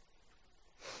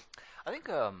 I think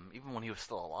even when he was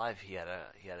still alive, he had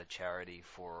a charity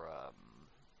for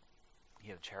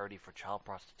child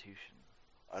prostitution.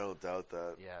 I don't doubt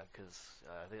that. Yeah, because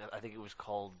I think it was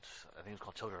called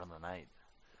Children of the Night.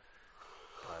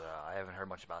 But I haven't heard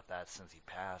much about that since he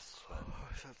passed. But,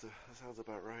 that sounds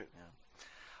about right. Yeah.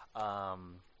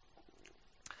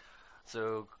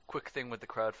 So quick thing with the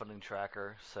crowdfunding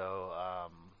tracker. So I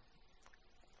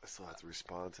still have to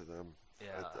respond to them.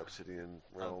 Yeah, Obsidian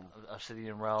Realm.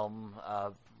 Obsidian Realm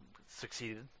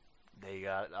succeeded. They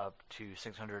got up to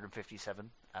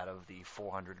 657 out of the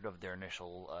 400 of their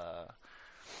initial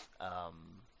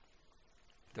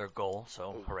their goal.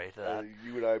 So hooray to that!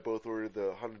 You and I both ordered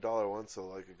the $100 one, so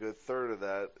like a good third of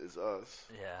that is us.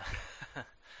 Yeah.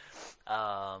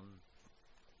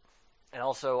 And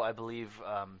also, I believe,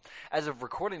 as of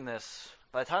recording this,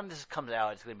 by the time this comes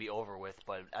out, it's going to be over with.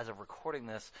 But as of recording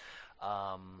this,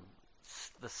 Sound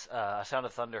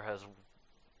of Thunder has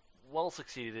well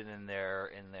succeeded in their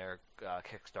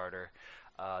Kickstarter.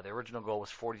 The original goal was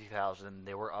 40,000.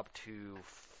 They were up to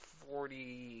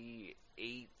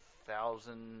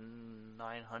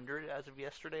 48,900 as of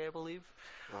yesterday, I believe.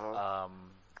 Uh-huh.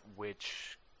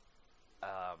 Which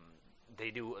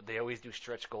they always do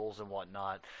stretch goals and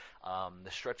whatnot.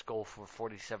 The stretch goal for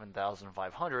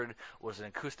 47,500 was an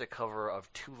acoustic cover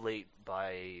of "Too Late"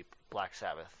 by Black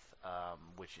Sabbath.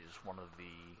 Which is one of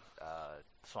the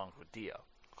songs with Dio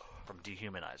from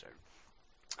Dehumanizer.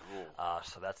 Cool.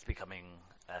 So that's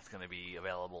going to be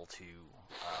available to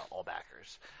all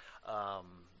backers.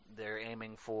 They're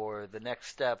aiming for the next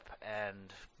step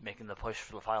and making the push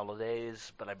for the final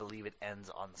days, but I believe it ends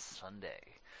on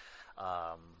Sunday.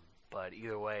 But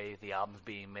either way, the album's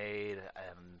being made,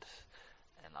 and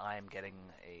I'm getting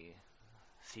a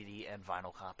CD and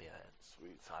vinyl copy of it.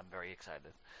 Sweet. So I'm very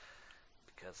excited.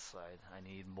 Because I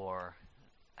need more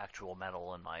actual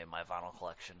metal in my vinyl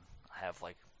collection. I have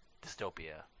like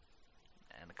Dystopia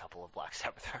and a couple of Black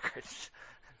Sabbath records.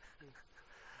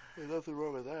 There's nothing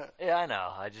wrong with that. Yeah, I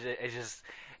know.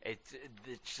 It's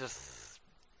just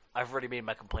I've already made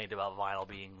my complaint about vinyl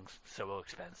being so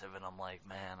expensive, and I'm like,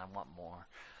 man, I want more.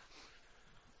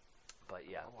 But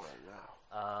yeah. I want it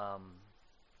now.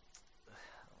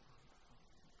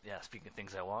 Yeah, speaking of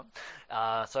things I want.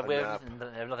 So we have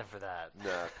nothing for that.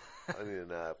 Nap. I need a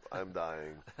nap. I'm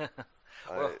dying.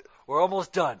 We're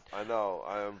almost done. I know.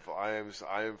 I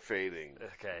am fading.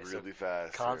 Okay, really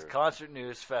fast. Concert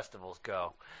news, festivals,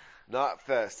 go.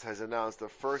 Knotfest has announced the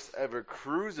first ever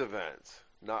cruise event,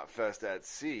 Knotfest at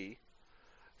Sea.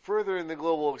 Furthering the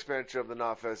global expansion of the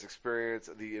Knotfest experience,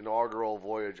 the inaugural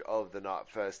voyage of the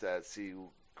Knotfest at Sea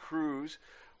cruise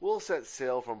will set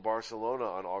sail from Barcelona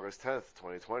on August 10th,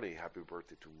 2020. Happy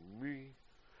birthday to me.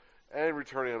 And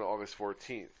returning on August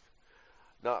 14th.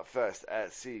 Knotfest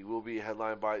at Sea will be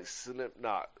headlined by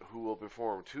Slipknot, who will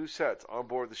perform 2 sets on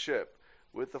board the ship,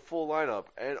 with the full lineup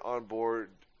and on-board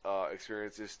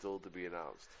experiences still to be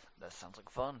announced. That sounds like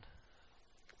fun.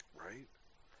 Right?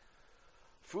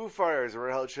 Foo Fighters and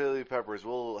Red Hot Chili Peppers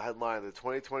will headline the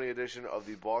 2020 edition of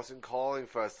the Boston Calling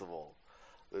Festival.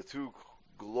 The two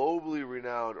globally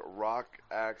renowned rock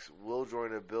acts will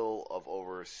join a bill of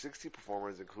over 60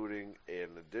 performers, including an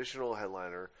additional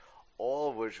headliner, all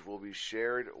of which will be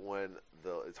shared when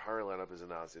the entire lineup is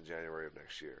announced in January of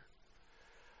next year.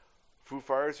 Foo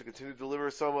Fighters, who continue to deliver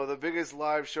some of the biggest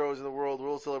live shows in the world,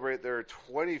 will celebrate their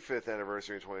 25th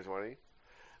anniversary in 2020.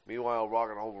 Meanwhile, Rock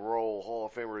and Roll Hall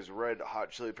of Famers Red Hot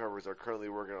Chili Peppers are currently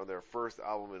working on their first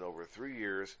album in over 3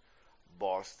 years,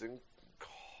 Boston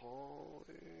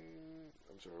Calling.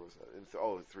 I'm sorry, what's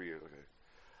that? 3 years, okay.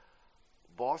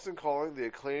 Boston Calling, the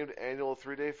acclaimed annual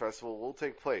 3-day festival, will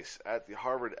take place at the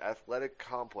Harvard Athletic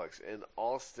Complex in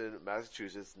Allston,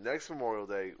 Massachusetts, next Memorial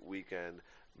Day weekend,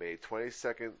 May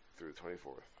 22nd through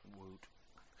 24th. Woot.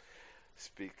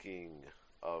 Speaking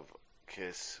of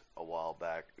Kiss a while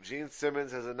back, Gene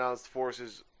Simmons has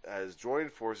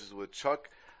joined forces with Chuck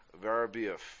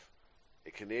Varabieff,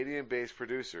 a Canadian-based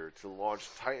producer, to launch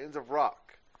Titans of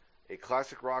Rock, a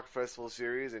classic rock festival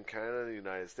series in Canada and the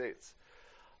United States.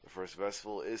 The first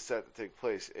festival is set to take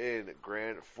place in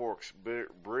Grand Forks,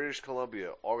 British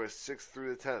Columbia, August 6th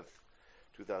through the 10th,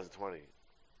 2020.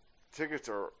 Tickets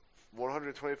are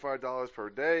 $125 per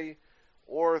day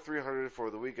or $300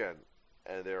 for the weekend,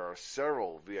 and there are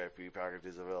several VIP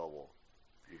packages available.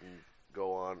 You can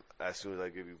go on as soon as I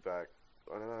give you back.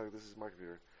 Oh, no, this is my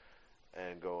computer.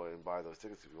 And go and buy those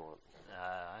tickets if you want.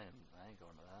 I ain't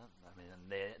going to that. I mean,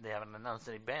 they haven't announced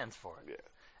any bands for it. Yeah.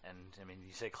 And, I mean,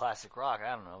 you say classic rock,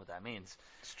 I don't know what that means.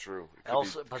 It's true. It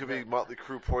could be Motley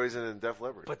Crue, Poison, and Def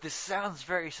Leppard. But this sounds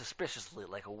very suspiciously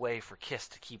like a way for Kiss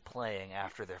to keep playing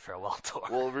after their farewell tour.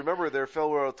 Well, remember, their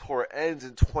farewell tour ends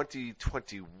in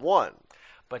 2021.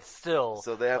 But still...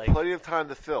 So they have plenty of time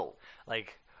to fill.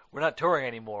 Like, we're not touring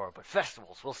anymore, but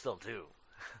festivals we'll still do.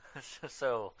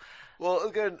 So... Well,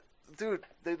 again... Dude,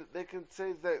 they can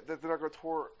say that they're not going to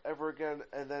tour ever again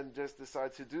and then just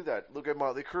decide to do that. Look at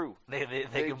Motley Crue. They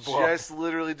can just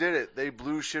literally did it. They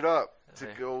blew shit up to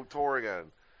go tour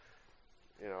again.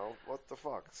 You know, what the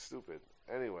fuck? It's stupid.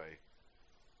 Anyway.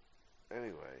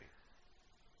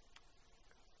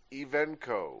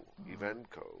 Evenco,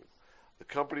 the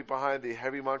company behind the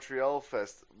Heavy Montreal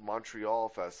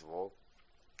Festival,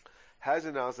 has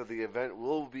announced that the event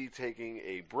will be taking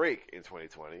a break in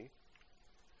 2020.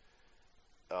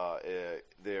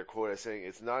 They're quoted as saying,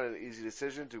 "It's not an easy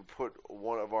decision to put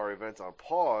one of our events on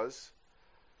pause,"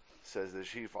 says the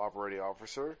chief operating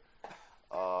officer.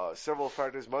 Several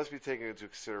factors must be taken into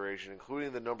consideration,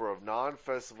 including the number of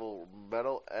non-festival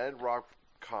metal and rock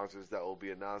concerts that will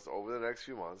be announced over the next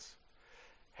few months.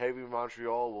 Heavy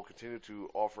Montreal will continue to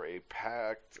offer a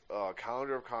packed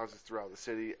calendar of concerts throughout the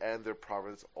city and their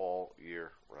province all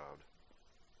year round.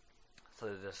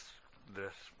 So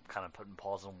they're kind of putting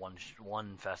pause on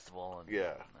one festival and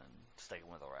sticking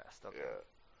with the rest. Okay.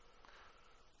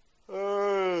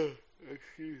 Yeah.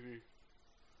 Excuse me.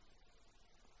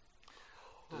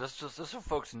 Just so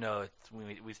folks know,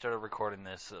 we started recording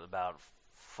this at about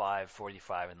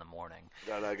 5:45 in the morning.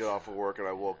 And I got off of work and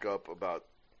I woke up about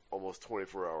almost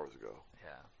 24 hours ago.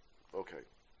 Yeah. Okay.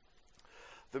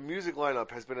 The music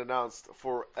lineup has been announced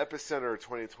for Epicenter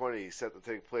 2020, set to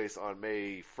take place on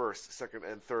May 1st, 2nd,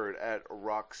 and 3rd at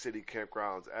Rock City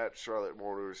Campgrounds at Charlotte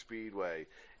Motor Speedway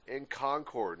in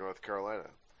Concord, North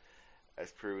Carolina.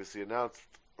 As previously announced,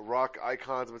 rock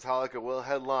icons Metallica will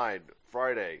headline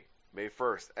Friday, May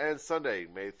 1st, and Sunday,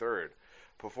 May 3rd,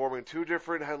 performing 2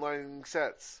 different headlining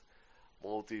sets.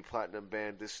 Multi-platinum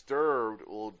band Disturbed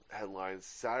will headline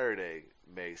Saturday,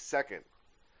 May 2nd.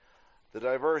 The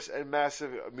diverse and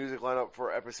massive music lineup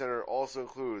for Epicenter also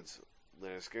includes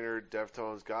Leonard Skinner,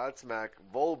 Deftones, Godsmack,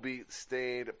 Volbeat,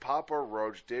 Stained, Papa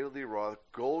Roach, David Lee Roth,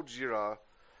 Gojira,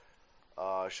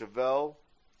 Chevelle,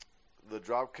 the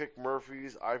Dropkick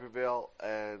Murphys, I Prevail,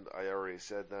 and I already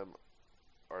said them,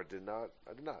 or did not.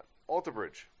 I did not. Alter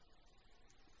Bridge.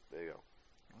 There you go.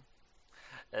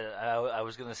 I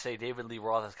was gonna say David Lee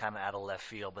Roth is kind of out of left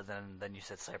field, but then you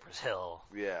said Cypress Hill.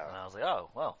 Yeah. And I was like, oh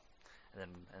well.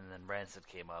 And then Rancid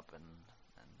came up, and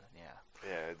yeah.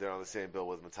 Yeah, they're on the same bill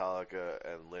with Metallica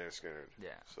and Leonard Skinner. Yeah.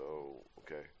 So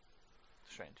okay.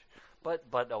 Strange,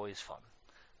 but always fun.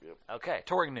 Yep. Okay,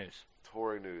 touring news.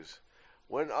 Touring news.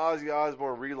 When Ozzy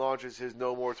Osbourne relaunches his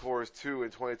No More Tours 2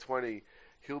 in 2020,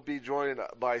 he'll be joined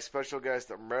by special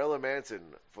guest Marilyn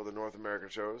Manson for the North American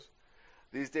shows.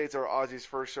 These dates are Ozzy's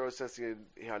first shows since he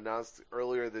announced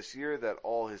earlier this year that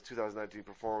all his 2019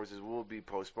 performances will be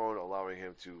postponed, allowing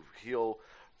him to heal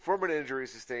from an injury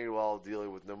sustained while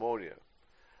dealing with pneumonia.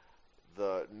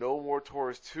 The No More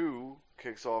Tours 2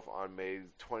 kicks off on May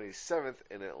 27th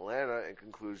in Atlanta and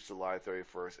concludes July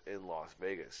 31st in Las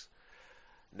Vegas.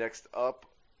 Next up,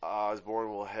 Osbourne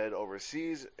will head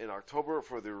overseas in October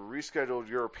for the rescheduled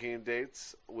European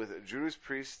dates with Judas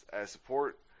Priest as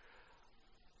support,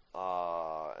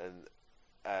 and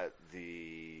at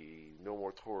the No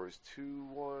More Tours 2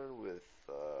 one with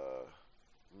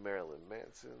Marilyn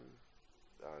Manson.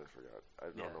 I forgot. I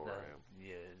don't know where I am.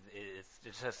 Yeah,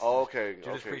 it says. Oh, okay.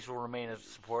 Judas okay. Priest will remain as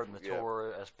supporting the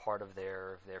tour as part of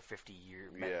their 50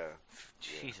 year. Yeah.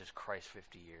 Jesus Christ,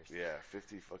 50 years. Yeah,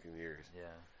 50 fucking years. Yeah.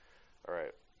 All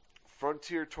right.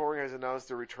 Frontier Touring has announced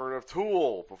the return of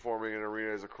Tool, performing in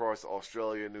arenas across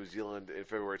Australia and New Zealand in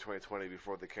February 2020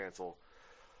 before they cancel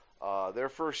their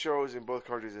first shows in both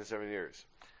countries in 7 years.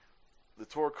 The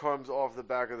tour comes off the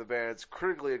back of the band's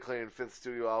critically acclaimed fifth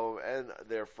studio album and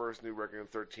their first new record in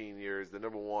 13 years, the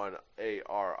number one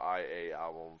ARIA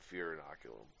album, Fear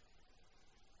Inoculum.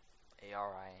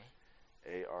 ARIA?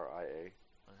 ARIA?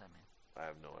 What does that mean? I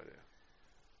have no idea.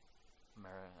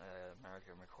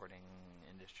 American Recording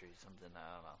Industry, something,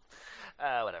 I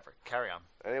don't know. Whatever. Carry on.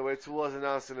 Anyway, Tool has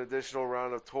announced an additional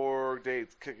round of tour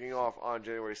dates kicking off on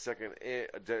January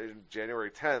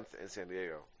January 10th in San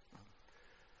Diego.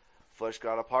 Flesh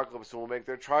God Apocalypse will make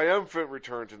their triumphant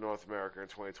return to North America in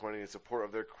 2020 in support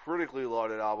of their critically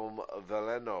lauded album,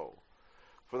 Veleno.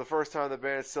 For the first time in the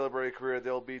band's celebrated career,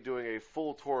 they'll be doing a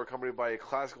full tour accompanied by a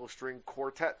classical string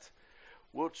quartet,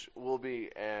 which will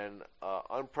be an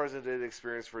unprecedented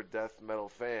experience for death metal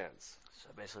fans. So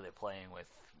basically they're playing with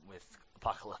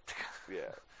Apocalyptica.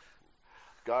 Yeah.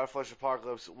 God Flesh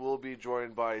Apocalypse will be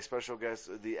joined by special guest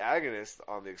The Agonist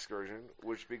on the excursion,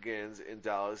 which begins in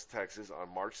Dallas, Texas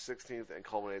on March 16th and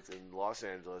culminates in Los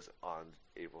Angeles on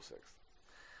April 6th.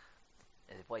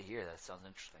 If they play here, that sounds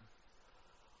interesting.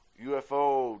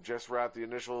 UFO just wrapped the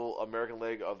initial American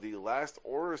leg of the Last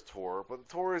Orders tour, but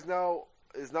the tour is not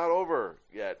over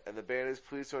yet, and the band is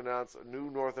pleased to announce new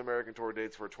North American tour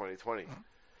dates for 2020.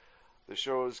 The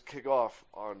shows kick off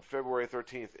on February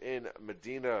 13th in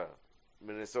Medina,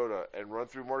 Minnesota, and run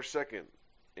through March 2nd.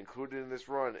 Included in this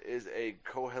run is a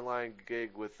co-headline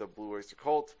gig with the Blue Oyster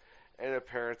Cult and an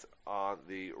appearance on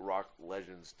the Rock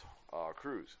Legends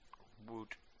cruise.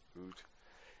 Woot. Woot.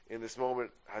 In This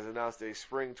Moment has announced a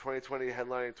spring 2020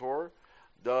 headlining tour,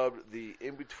 dubbed the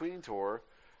In Between Tour.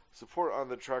 Support on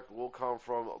the trek will come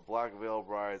from Black Veil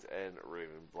Brides and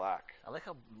Raven Black. I like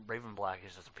how Raven Black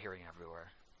is just appearing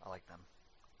everywhere. I like them.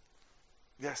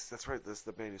 Yes, that's right. That's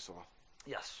the band you saw.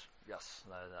 Yes.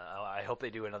 I hope they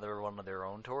do another one of their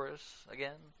own tours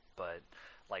again, but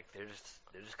like they're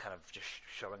just kind of just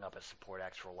showing up as support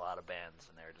acts for a lot of bands,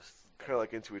 and they're just kind of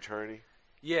like Into Eternity.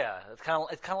 Yeah, it's kind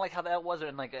of like how that was,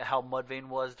 and like how Mudvayne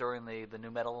was during the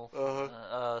new metal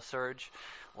surge.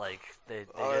 Like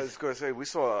I was going to say we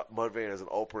saw Mudvayne as an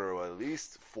opener at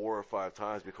least 4 or 5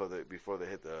 times before they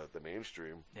hit the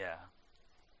mainstream. Yeah,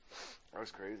 that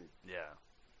was crazy. Yeah,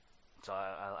 so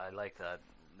I like that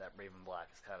Raven Black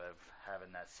is kind of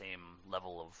having that same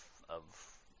level of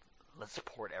let's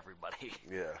support everybody.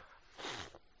 Yeah.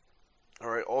 All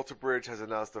right, Alter Bridge has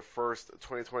announced the first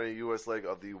 2020 U.S. leg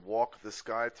of the Walk the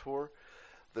Sky tour.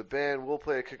 The band will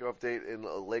play a kickoff date in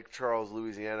Lake Charles,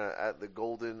 Louisiana at the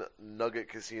Golden Nugget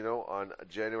Casino on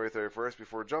January 31st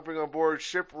before jumping on board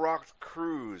Shiprocked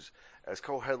Cruise as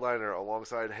co-headliner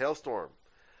alongside Hailstorm.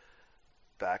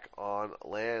 Back on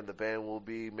land, the band will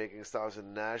be making stops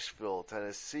in Nashville,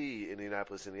 Tennessee,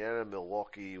 Indianapolis, Indiana,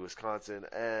 Milwaukee, Wisconsin,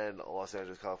 and Los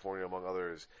Angeles, California, among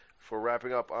others, for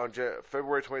wrapping up on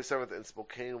February 27th in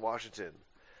Spokane, Washington.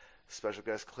 Special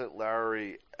guest Clint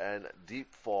Lowry and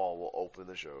Deep Fall will open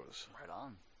the shows. Right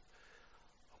on.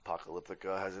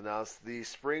 Apocalyptica has announced the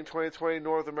spring 2020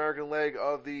 North American leg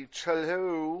of the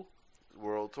Chalo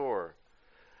World Tour.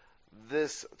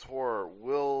 This tour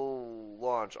will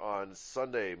launch on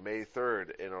Sunday, May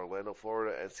 3rd in Orlando,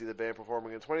 Florida, and see the band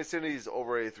performing in 20 cities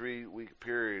over a 3-week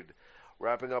period,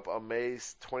 wrapping up on May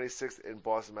 26th in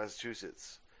Boston,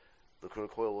 Massachusetts. Lacuna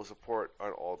Coil will support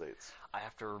on all dates. I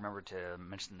have to remember to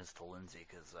mention this to Lindsay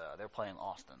because they're playing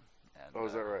Austin. And, Oh,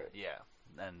 is that right? Yeah,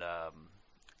 and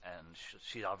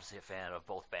she's obviously a fan of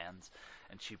both bands,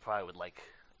 and she probably would like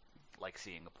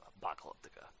seeing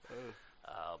Apocalyptica.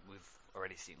 We've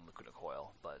already seen Lacuna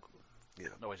Coil, but Yeah.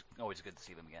 always good to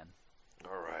see them again.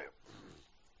 All right.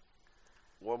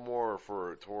 One more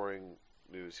for touring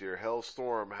news here.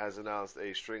 Hellstorm has announced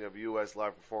a string of U.S.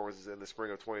 live performances in the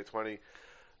spring of 2020.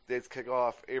 Dates kick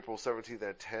off April 17th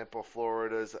at Tampa,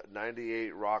 Florida's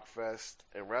 98 Rock Fest,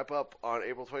 and wrap up on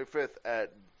April 25th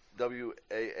at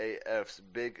WAAF's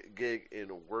big gig in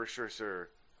Worcester,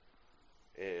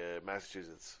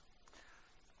 Massachusetts.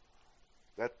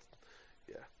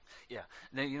 Yeah.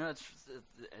 Now, you know,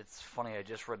 it's funny. I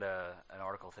just read an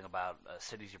article thing about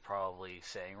cities you're probably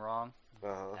saying wrong.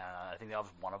 Uh-huh. I think that was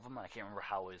one of them. I can't remember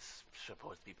how it's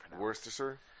supposed to be pronounced.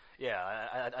 Worcester?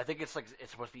 Yeah, I think it's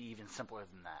supposed to be even simpler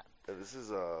than that. This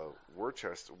is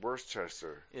Worcester.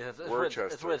 Yeah, that's Worcester.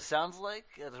 what it sounds like.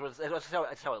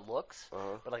 That's how it looks.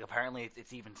 Uh-huh. But like apparently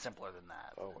it's even simpler than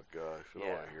that. Oh my gosh! I don't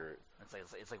Yeah. want to hear it.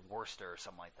 It's like Worcester or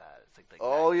something like that. It's like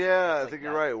Oh that. yeah, It's I like think that.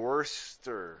 you're right.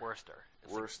 Worcester. Worcester.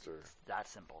 It's Worcester. it's that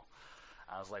simple.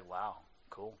 I was like, wow,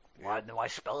 cool. Yeah. Why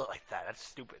spell it like that? That's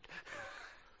stupid.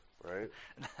 Right?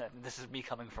 This is me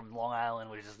coming from Long Island,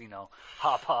 which is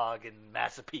Hop Hog and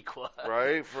Massapequa.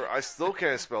 Right? I still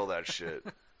can't spell that shit.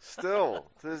 Still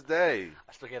to this day.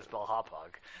 I still can't spell Hop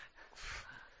Hog.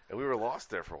 And we were lost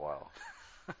there for a while.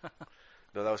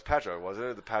 No, that was Patchogue, wasn't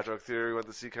it? The Patchogue theory went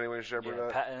to see Kenny Wayne Shepherd.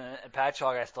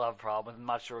 Patchogue, I still have a problem. I'm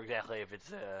not sure exactly if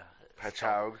it's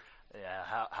Patchogue. Yeah,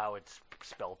 how it's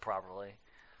spelled properly.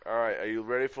 All right, are you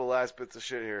ready for the last bits of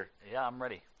shit here? Yeah, I'm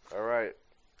ready. All right.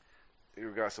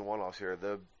 You've got some one-offs here.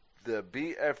 The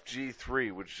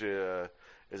BFG3, which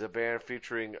is a band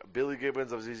featuring Billy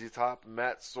Gibbons of ZZ Top,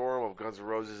 Matt Sorum of Guns N'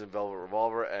 Roses and Velvet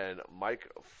Revolver, and Mike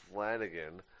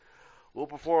Flanagan, will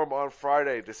perform on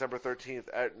Friday, December 13th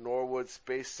at Norwood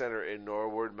Space Center in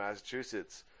Norwood,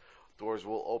 Massachusetts. Doors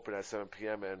will open at 7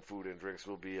 p.m. and food and drinks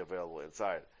will be available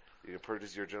inside. You can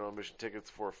purchase your general admission tickets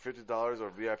for $50 or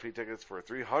VIP tickets for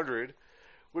 $300,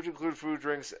 which include food,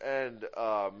 drinks, and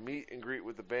meet and greet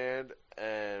with the band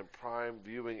and prime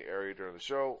viewing area during the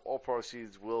show. All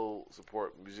proceeds will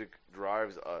support Music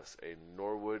Drives Us, a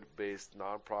Norwood-based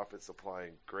nonprofit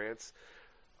supplying grants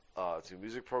to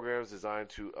music programs designed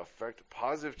to affect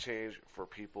positive change for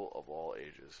people of all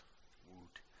ages.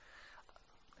 Woot.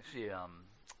 Actually,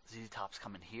 ZZ Top's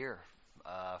coming here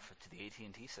to the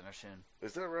AT&T Center soon.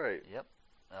 Is that right? Yep.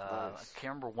 Nice. I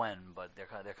can't remember when, but they're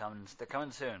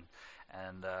coming soon,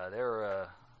 and they're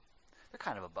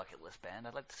kind of a bucket list band.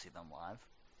 I'd like to see them live.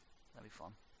 That'd be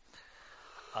fun.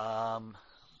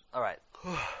 All right.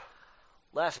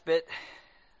 Last bit.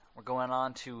 We're going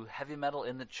on to heavy metal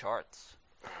in the charts.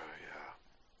 Yeah.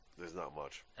 There's not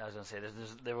much. I was gonna say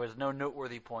there was no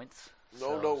noteworthy points.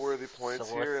 No noteworthy points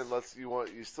so here, unless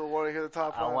you still want to hear the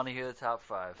top five? I want to hear the top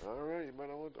five. All right, you might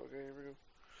not want to. Okay, here we go.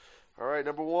 All right,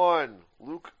 number one,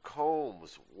 Luke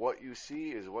Combs. What you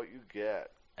see is what you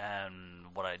get. And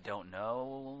what I don't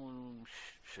know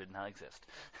should not exist.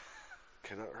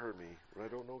 Cannot hurt me. What I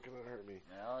don't know cannot hurt me.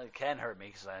 Well, it can hurt me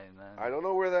because I don't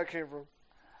know where that came from.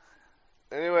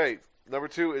 Anyway, number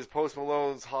two is Post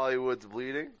Malone's Hollywood's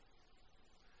Bleeding.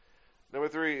 Number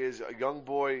three is Young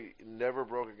Boy Never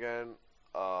Broke Again.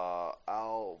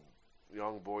 Al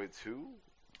Young Boy 2?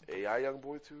 AI Young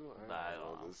Boy 2? I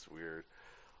don't know. This is weird.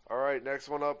 All right, next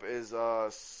one up is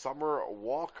Summer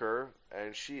Walker,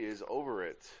 and She Is Over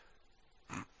It.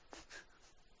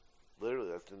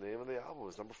 Literally, that's the name of the album.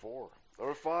 It's number 4.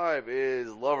 Number 5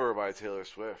 is Lover by Taylor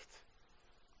Swift.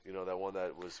 You know, that one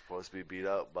that was supposed to be beat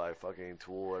up by fucking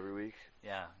Tool every week?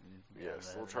 Yeah. Yeah,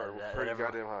 still trying pretty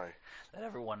goddamn high. That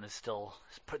everyone is still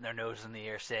putting their nose in the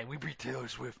air saying, we beat Taylor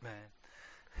Swift, man.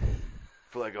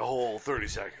 For like a whole 30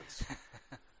 seconds.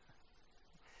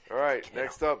 All right,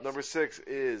 next up, number 6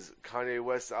 is Kanye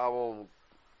West's album.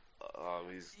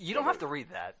 You don't have to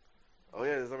read that. Oh,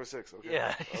 yeah, it's number 6. Okay.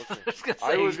 Yeah. Okay.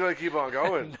 I was going to keep on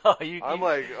going. No, I'm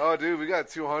like, oh, dude, we got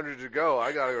 200 to go.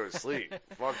 I got to go to sleep.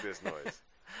 Fuck this noise.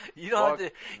 You don't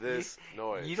Fuck this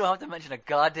noise. You don't have to mention a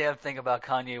goddamn thing about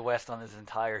Kanye West on this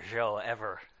entire show,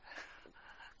 ever.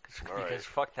 Because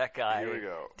fuck that guy. Here we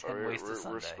go. We're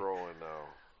scrolling now.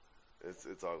 It's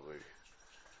ugly.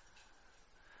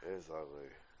 It's ugly.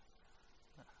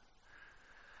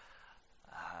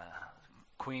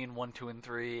 Queen 1, 2, and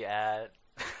 3 at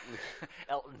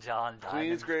Elton John. Queen's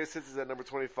Diamonds. Greatest Hits is at number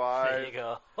 25. There you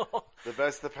go. The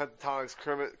Best of the Pentatonics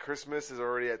Christmas is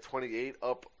already at 28,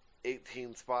 up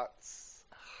 18 spots.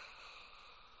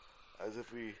 As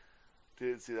if we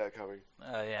didn't see that coming.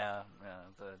 Yeah.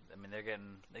 I mean, they're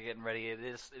getting ready. It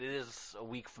is a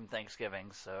week from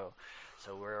Thanksgiving, so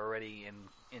we're already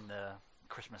in the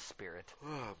Christmas spirit.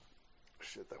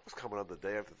 Shit, that was coming up the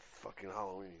day after fucking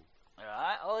Halloween.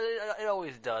 It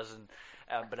always does,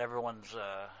 but everyone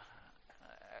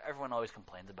always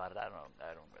complains about it. I don't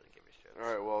really give a shit. All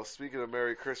right. Well, speaking of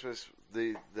Merry Christmas,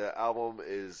 the album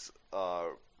is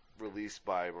released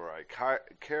by Mariah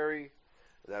Carey.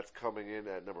 That's coming in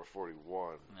at number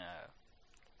 41. Yeah.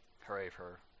 Hooray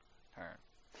for her.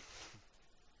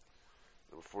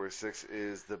 Number 46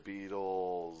 is the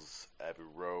Beatles, Abbey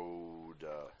Road.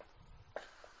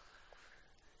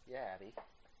 Yeah, Abby.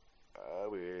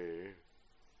 Abbey.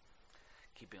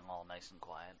 Keeping all nice and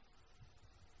quiet.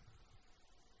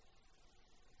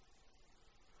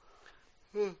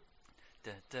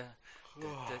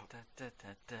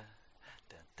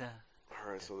 All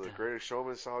right, so the Greatest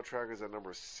Showman soundtrack is at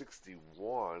number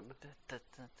 61.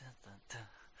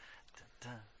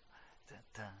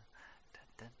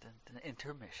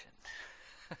 Intermission.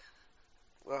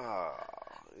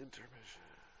 Intermission.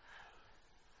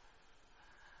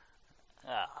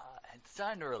 It's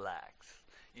time to relax.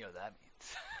 You know what that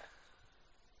means.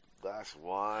 Glass of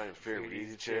wine, favorite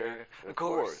easy chair. Of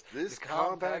course, this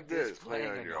compact disc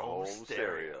playing on your home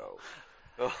stereo.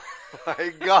 Oh my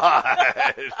God.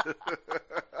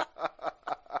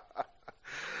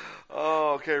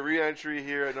 Oh, okay. Re-entry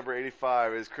here at number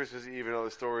 85 is Christmas Eve and Other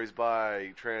Stories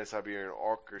by Trans-Siberian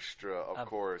Orchestra, of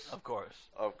course. Of course.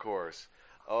 Of course.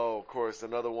 Oh, of course.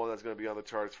 Another one that's going to be on the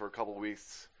charts for a couple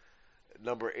weeks.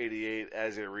 Number 88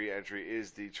 as a re-entry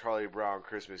is the Charlie Brown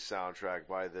Christmas soundtrack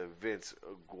by the Vince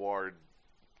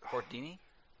Guardini?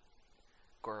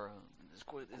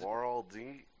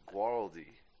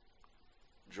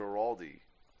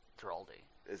 Giraldi.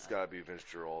 It's got to be Vince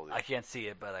Guaraldi. I can't see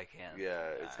it, but I can. Yeah,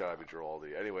 it's got to be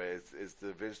Guaraldi. Anyway, it's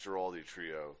the Vince Guaraldi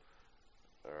trio.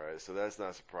 All right, so that's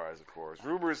not a surprise, of course.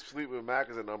 Rumors Fleetwood Mac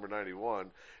is at number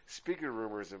 91. Speaking of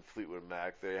Rumors and Fleetwood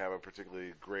Mac, they have a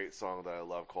particularly great song that I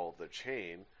love called The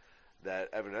Chain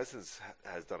that Evanescence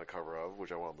has done a cover of,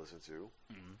 which I want to listen to.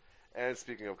 Mm-hmm. And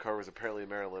speaking of covers, apparently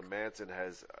Marilyn Manson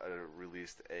has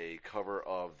released a cover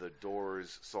of the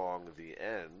Doors song The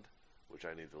End, which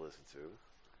I need to listen to.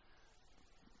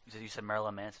 You said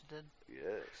Marilyn Manson did?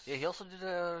 Yes. Yeah, he also did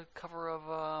a cover of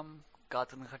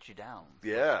God's Gonna Cut You Down.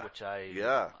 Yeah. Which I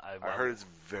heard it's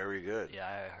very good. Yeah,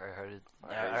 I heard it.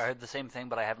 I heard the same thing,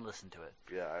 but I haven't listened to it.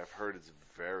 Yeah, I've heard it's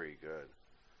very good.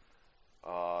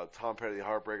 Tom Petty, The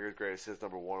Heartbreakers, Greatest Hits,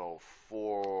 number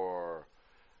 104.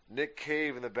 Nick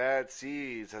Cave and the Bad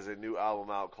Seeds has a new album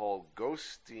out called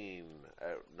Ghosteen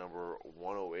at number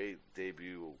 108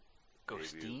 debut.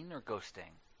 Ghosteen or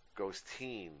Ghosting?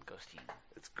 Ghosteen. Ghosteen.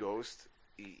 It's Ghost,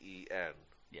 E-E-N.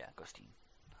 Yeah, Ghosteen.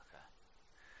 Okay.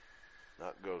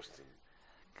 Not ghosting.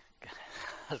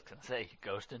 I was going to say,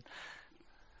 ghosting.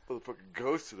 Motherfucking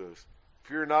ghosted us.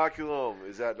 Fear Inoculum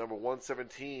is at number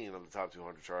 117 on the top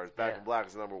 200 charts. Back in Black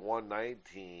is number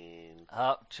 119.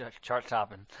 Oh, chart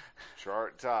topping.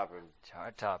 Chart topping.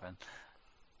 Chart topping.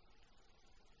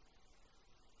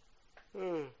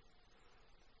 Well,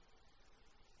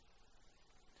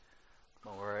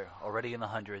 we're already in the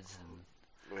hundreds. And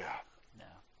Yeah.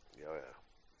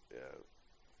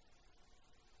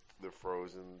 The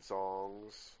Frozen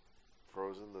songs.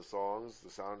 Frozen, the songs, the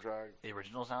soundtrack. The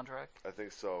original soundtrack? I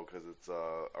think so, because it's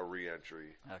a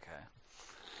re-entry. Okay.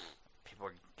 People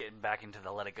are getting back into the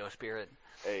Let It Go spirit.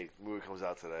 Hey, the movie comes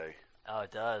out today. Oh,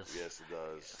 it does? Yes, it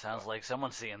does. Sounds like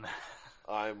someone's seeing that.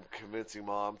 I'm convincing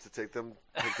Mom to take the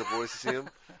boys to see him.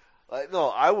 No,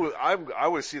 I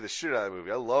would see the shit out of the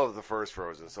movie. I love the first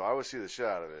Frozen, so I would see the shit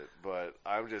out of it. But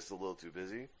I'm just a little too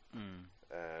busy,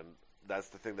 and that's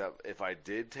the thing that if I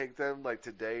did take them like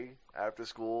today after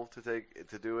school to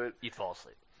do it, you'd fall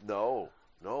asleep. No,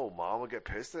 Mom would get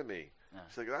pissed at me. Yeah.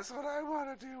 She's like, "That's what I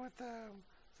want to do with them."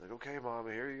 It's like, "Okay, Mom,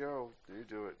 here you go. You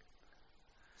do it."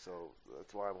 So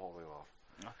that's why I'm holding off.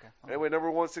 Okay. Anyway, number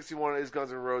 161 is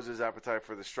Guns N' Roses' Appetite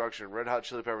for Destruction. Red Hot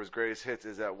Chili Peppers' Greatest Hits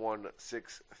is at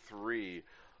 163.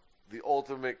 The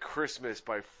Ultimate Christmas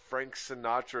by Frank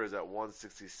Sinatra is at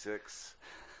 166.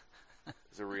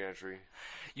 It's a re-entry.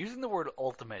 Using the word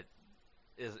ultimate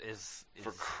is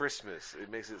for Christmas. It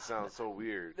makes it sound so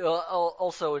weird.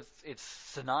 Also, it's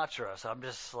Sinatra, so I'm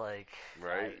just like,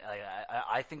 right.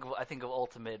 I think of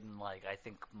ultimate and like I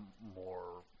think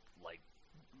more like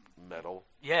metal.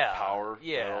 Yeah. Power.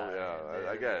 Yeah. Metal, yeah.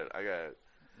 I get it.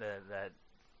 That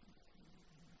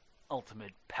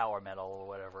ultimate power metal or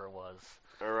whatever it was.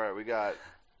 All right, we got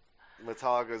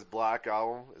Metallica's Black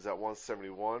Album is at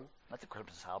 171. That's a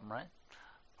Christmas album, right?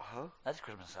 Huh? That's a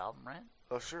Christmas album, right?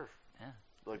 Oh, sure. Yeah.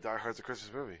 Like Die Hard's a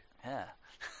Christmas movie. Yeah.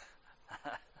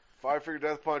 Five Finger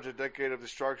Death Punch, A Decade of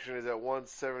Destruction is at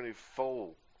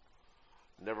 174.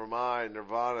 Nevermind,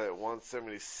 Nirvana at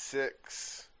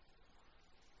 176.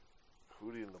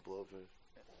 Hootie and the Blowfish.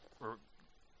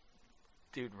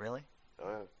 Dude, really?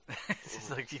 Oh, yeah. It's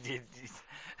just like you did.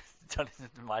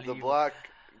 Why do The you... Black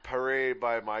Parade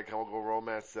by My Chemical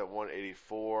Romance is at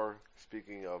 184.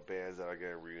 Speaking of bands that are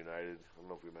getting reunited, I don't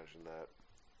know if we mentioned that,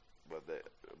 but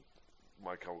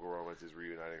My Chemical Romance is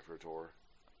reuniting for a tour.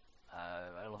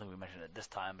 I don't think we mentioned it this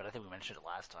time, but I think we mentioned it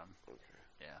last time. Okay.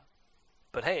 Yeah.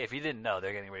 But hey, if you didn't know,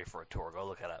 they're getting ready for a tour. Go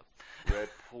look it up.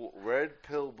 Red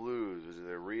Pill Blues is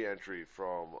their re-entry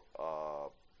from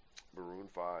Maroon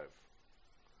 5.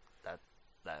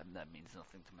 That means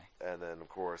nothing to me. And then, of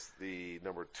course, the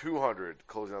number 200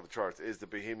 closing out the charts is the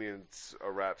Bohemians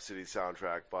Rhapsody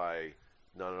soundtrack by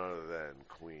none other than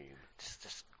Queen.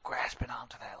 Just grasping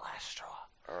onto that last straw.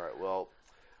 All right, well,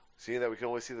 seeing that we can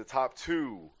only see the top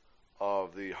two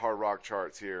of the hard rock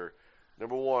charts here,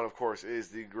 number one, of course, is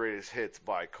the Greatest Hits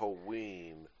by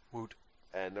Queen. Woot.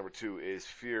 And number two is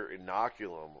Fear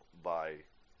Inoculum by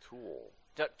Tool.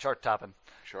 Chart topping.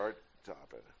 Chart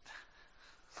topping.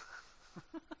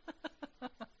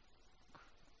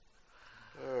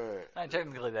 Alright. And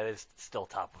technically, that is still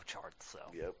top of charts. So.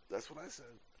 Yep, that's what I said.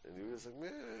 And you were just like, meh.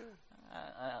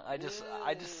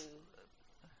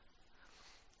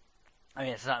 I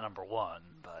mean, it's not number one,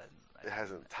 but It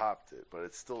hasn't topped it, but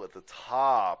it's still at the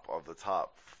top of the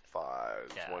top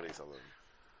 5, Yeah. 20 something.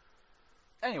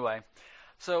 Anyway,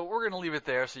 so we're gonna leave it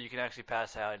there, so you can actually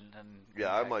pass out and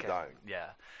Yeah, I'm like dying. Yeah.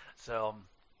 So.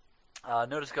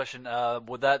 No discussion.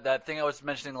 With that thing I was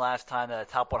mentioning last time, the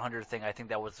top 100 thing, I think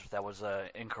that was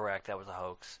incorrect. That was a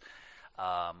hoax,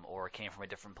 or it came from a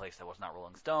different place that was not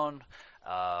Rolling Stone,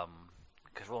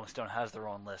 because Rolling Stone has their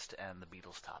own list, and the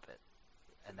Beatles top it.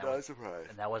 And that Not surprised.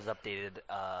 And that was updated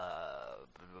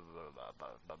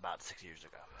about 6 years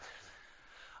ago.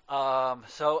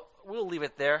 So we'll leave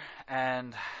it there.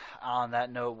 And on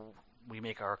that note, we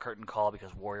make our curtain call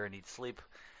because Warrior needs sleep,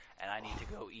 and I need to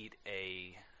go eat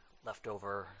a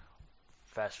leftover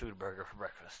fast food burger for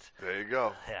breakfast. There you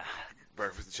go. Yeah.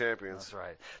 Breakfast of Champions. That's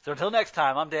right. So until next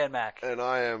time, I'm Dan Mack. And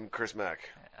I am Chris Mack.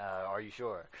 Are you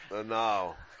sure?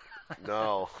 No.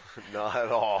 No, not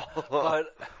at all.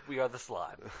 But we are the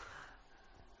Slime.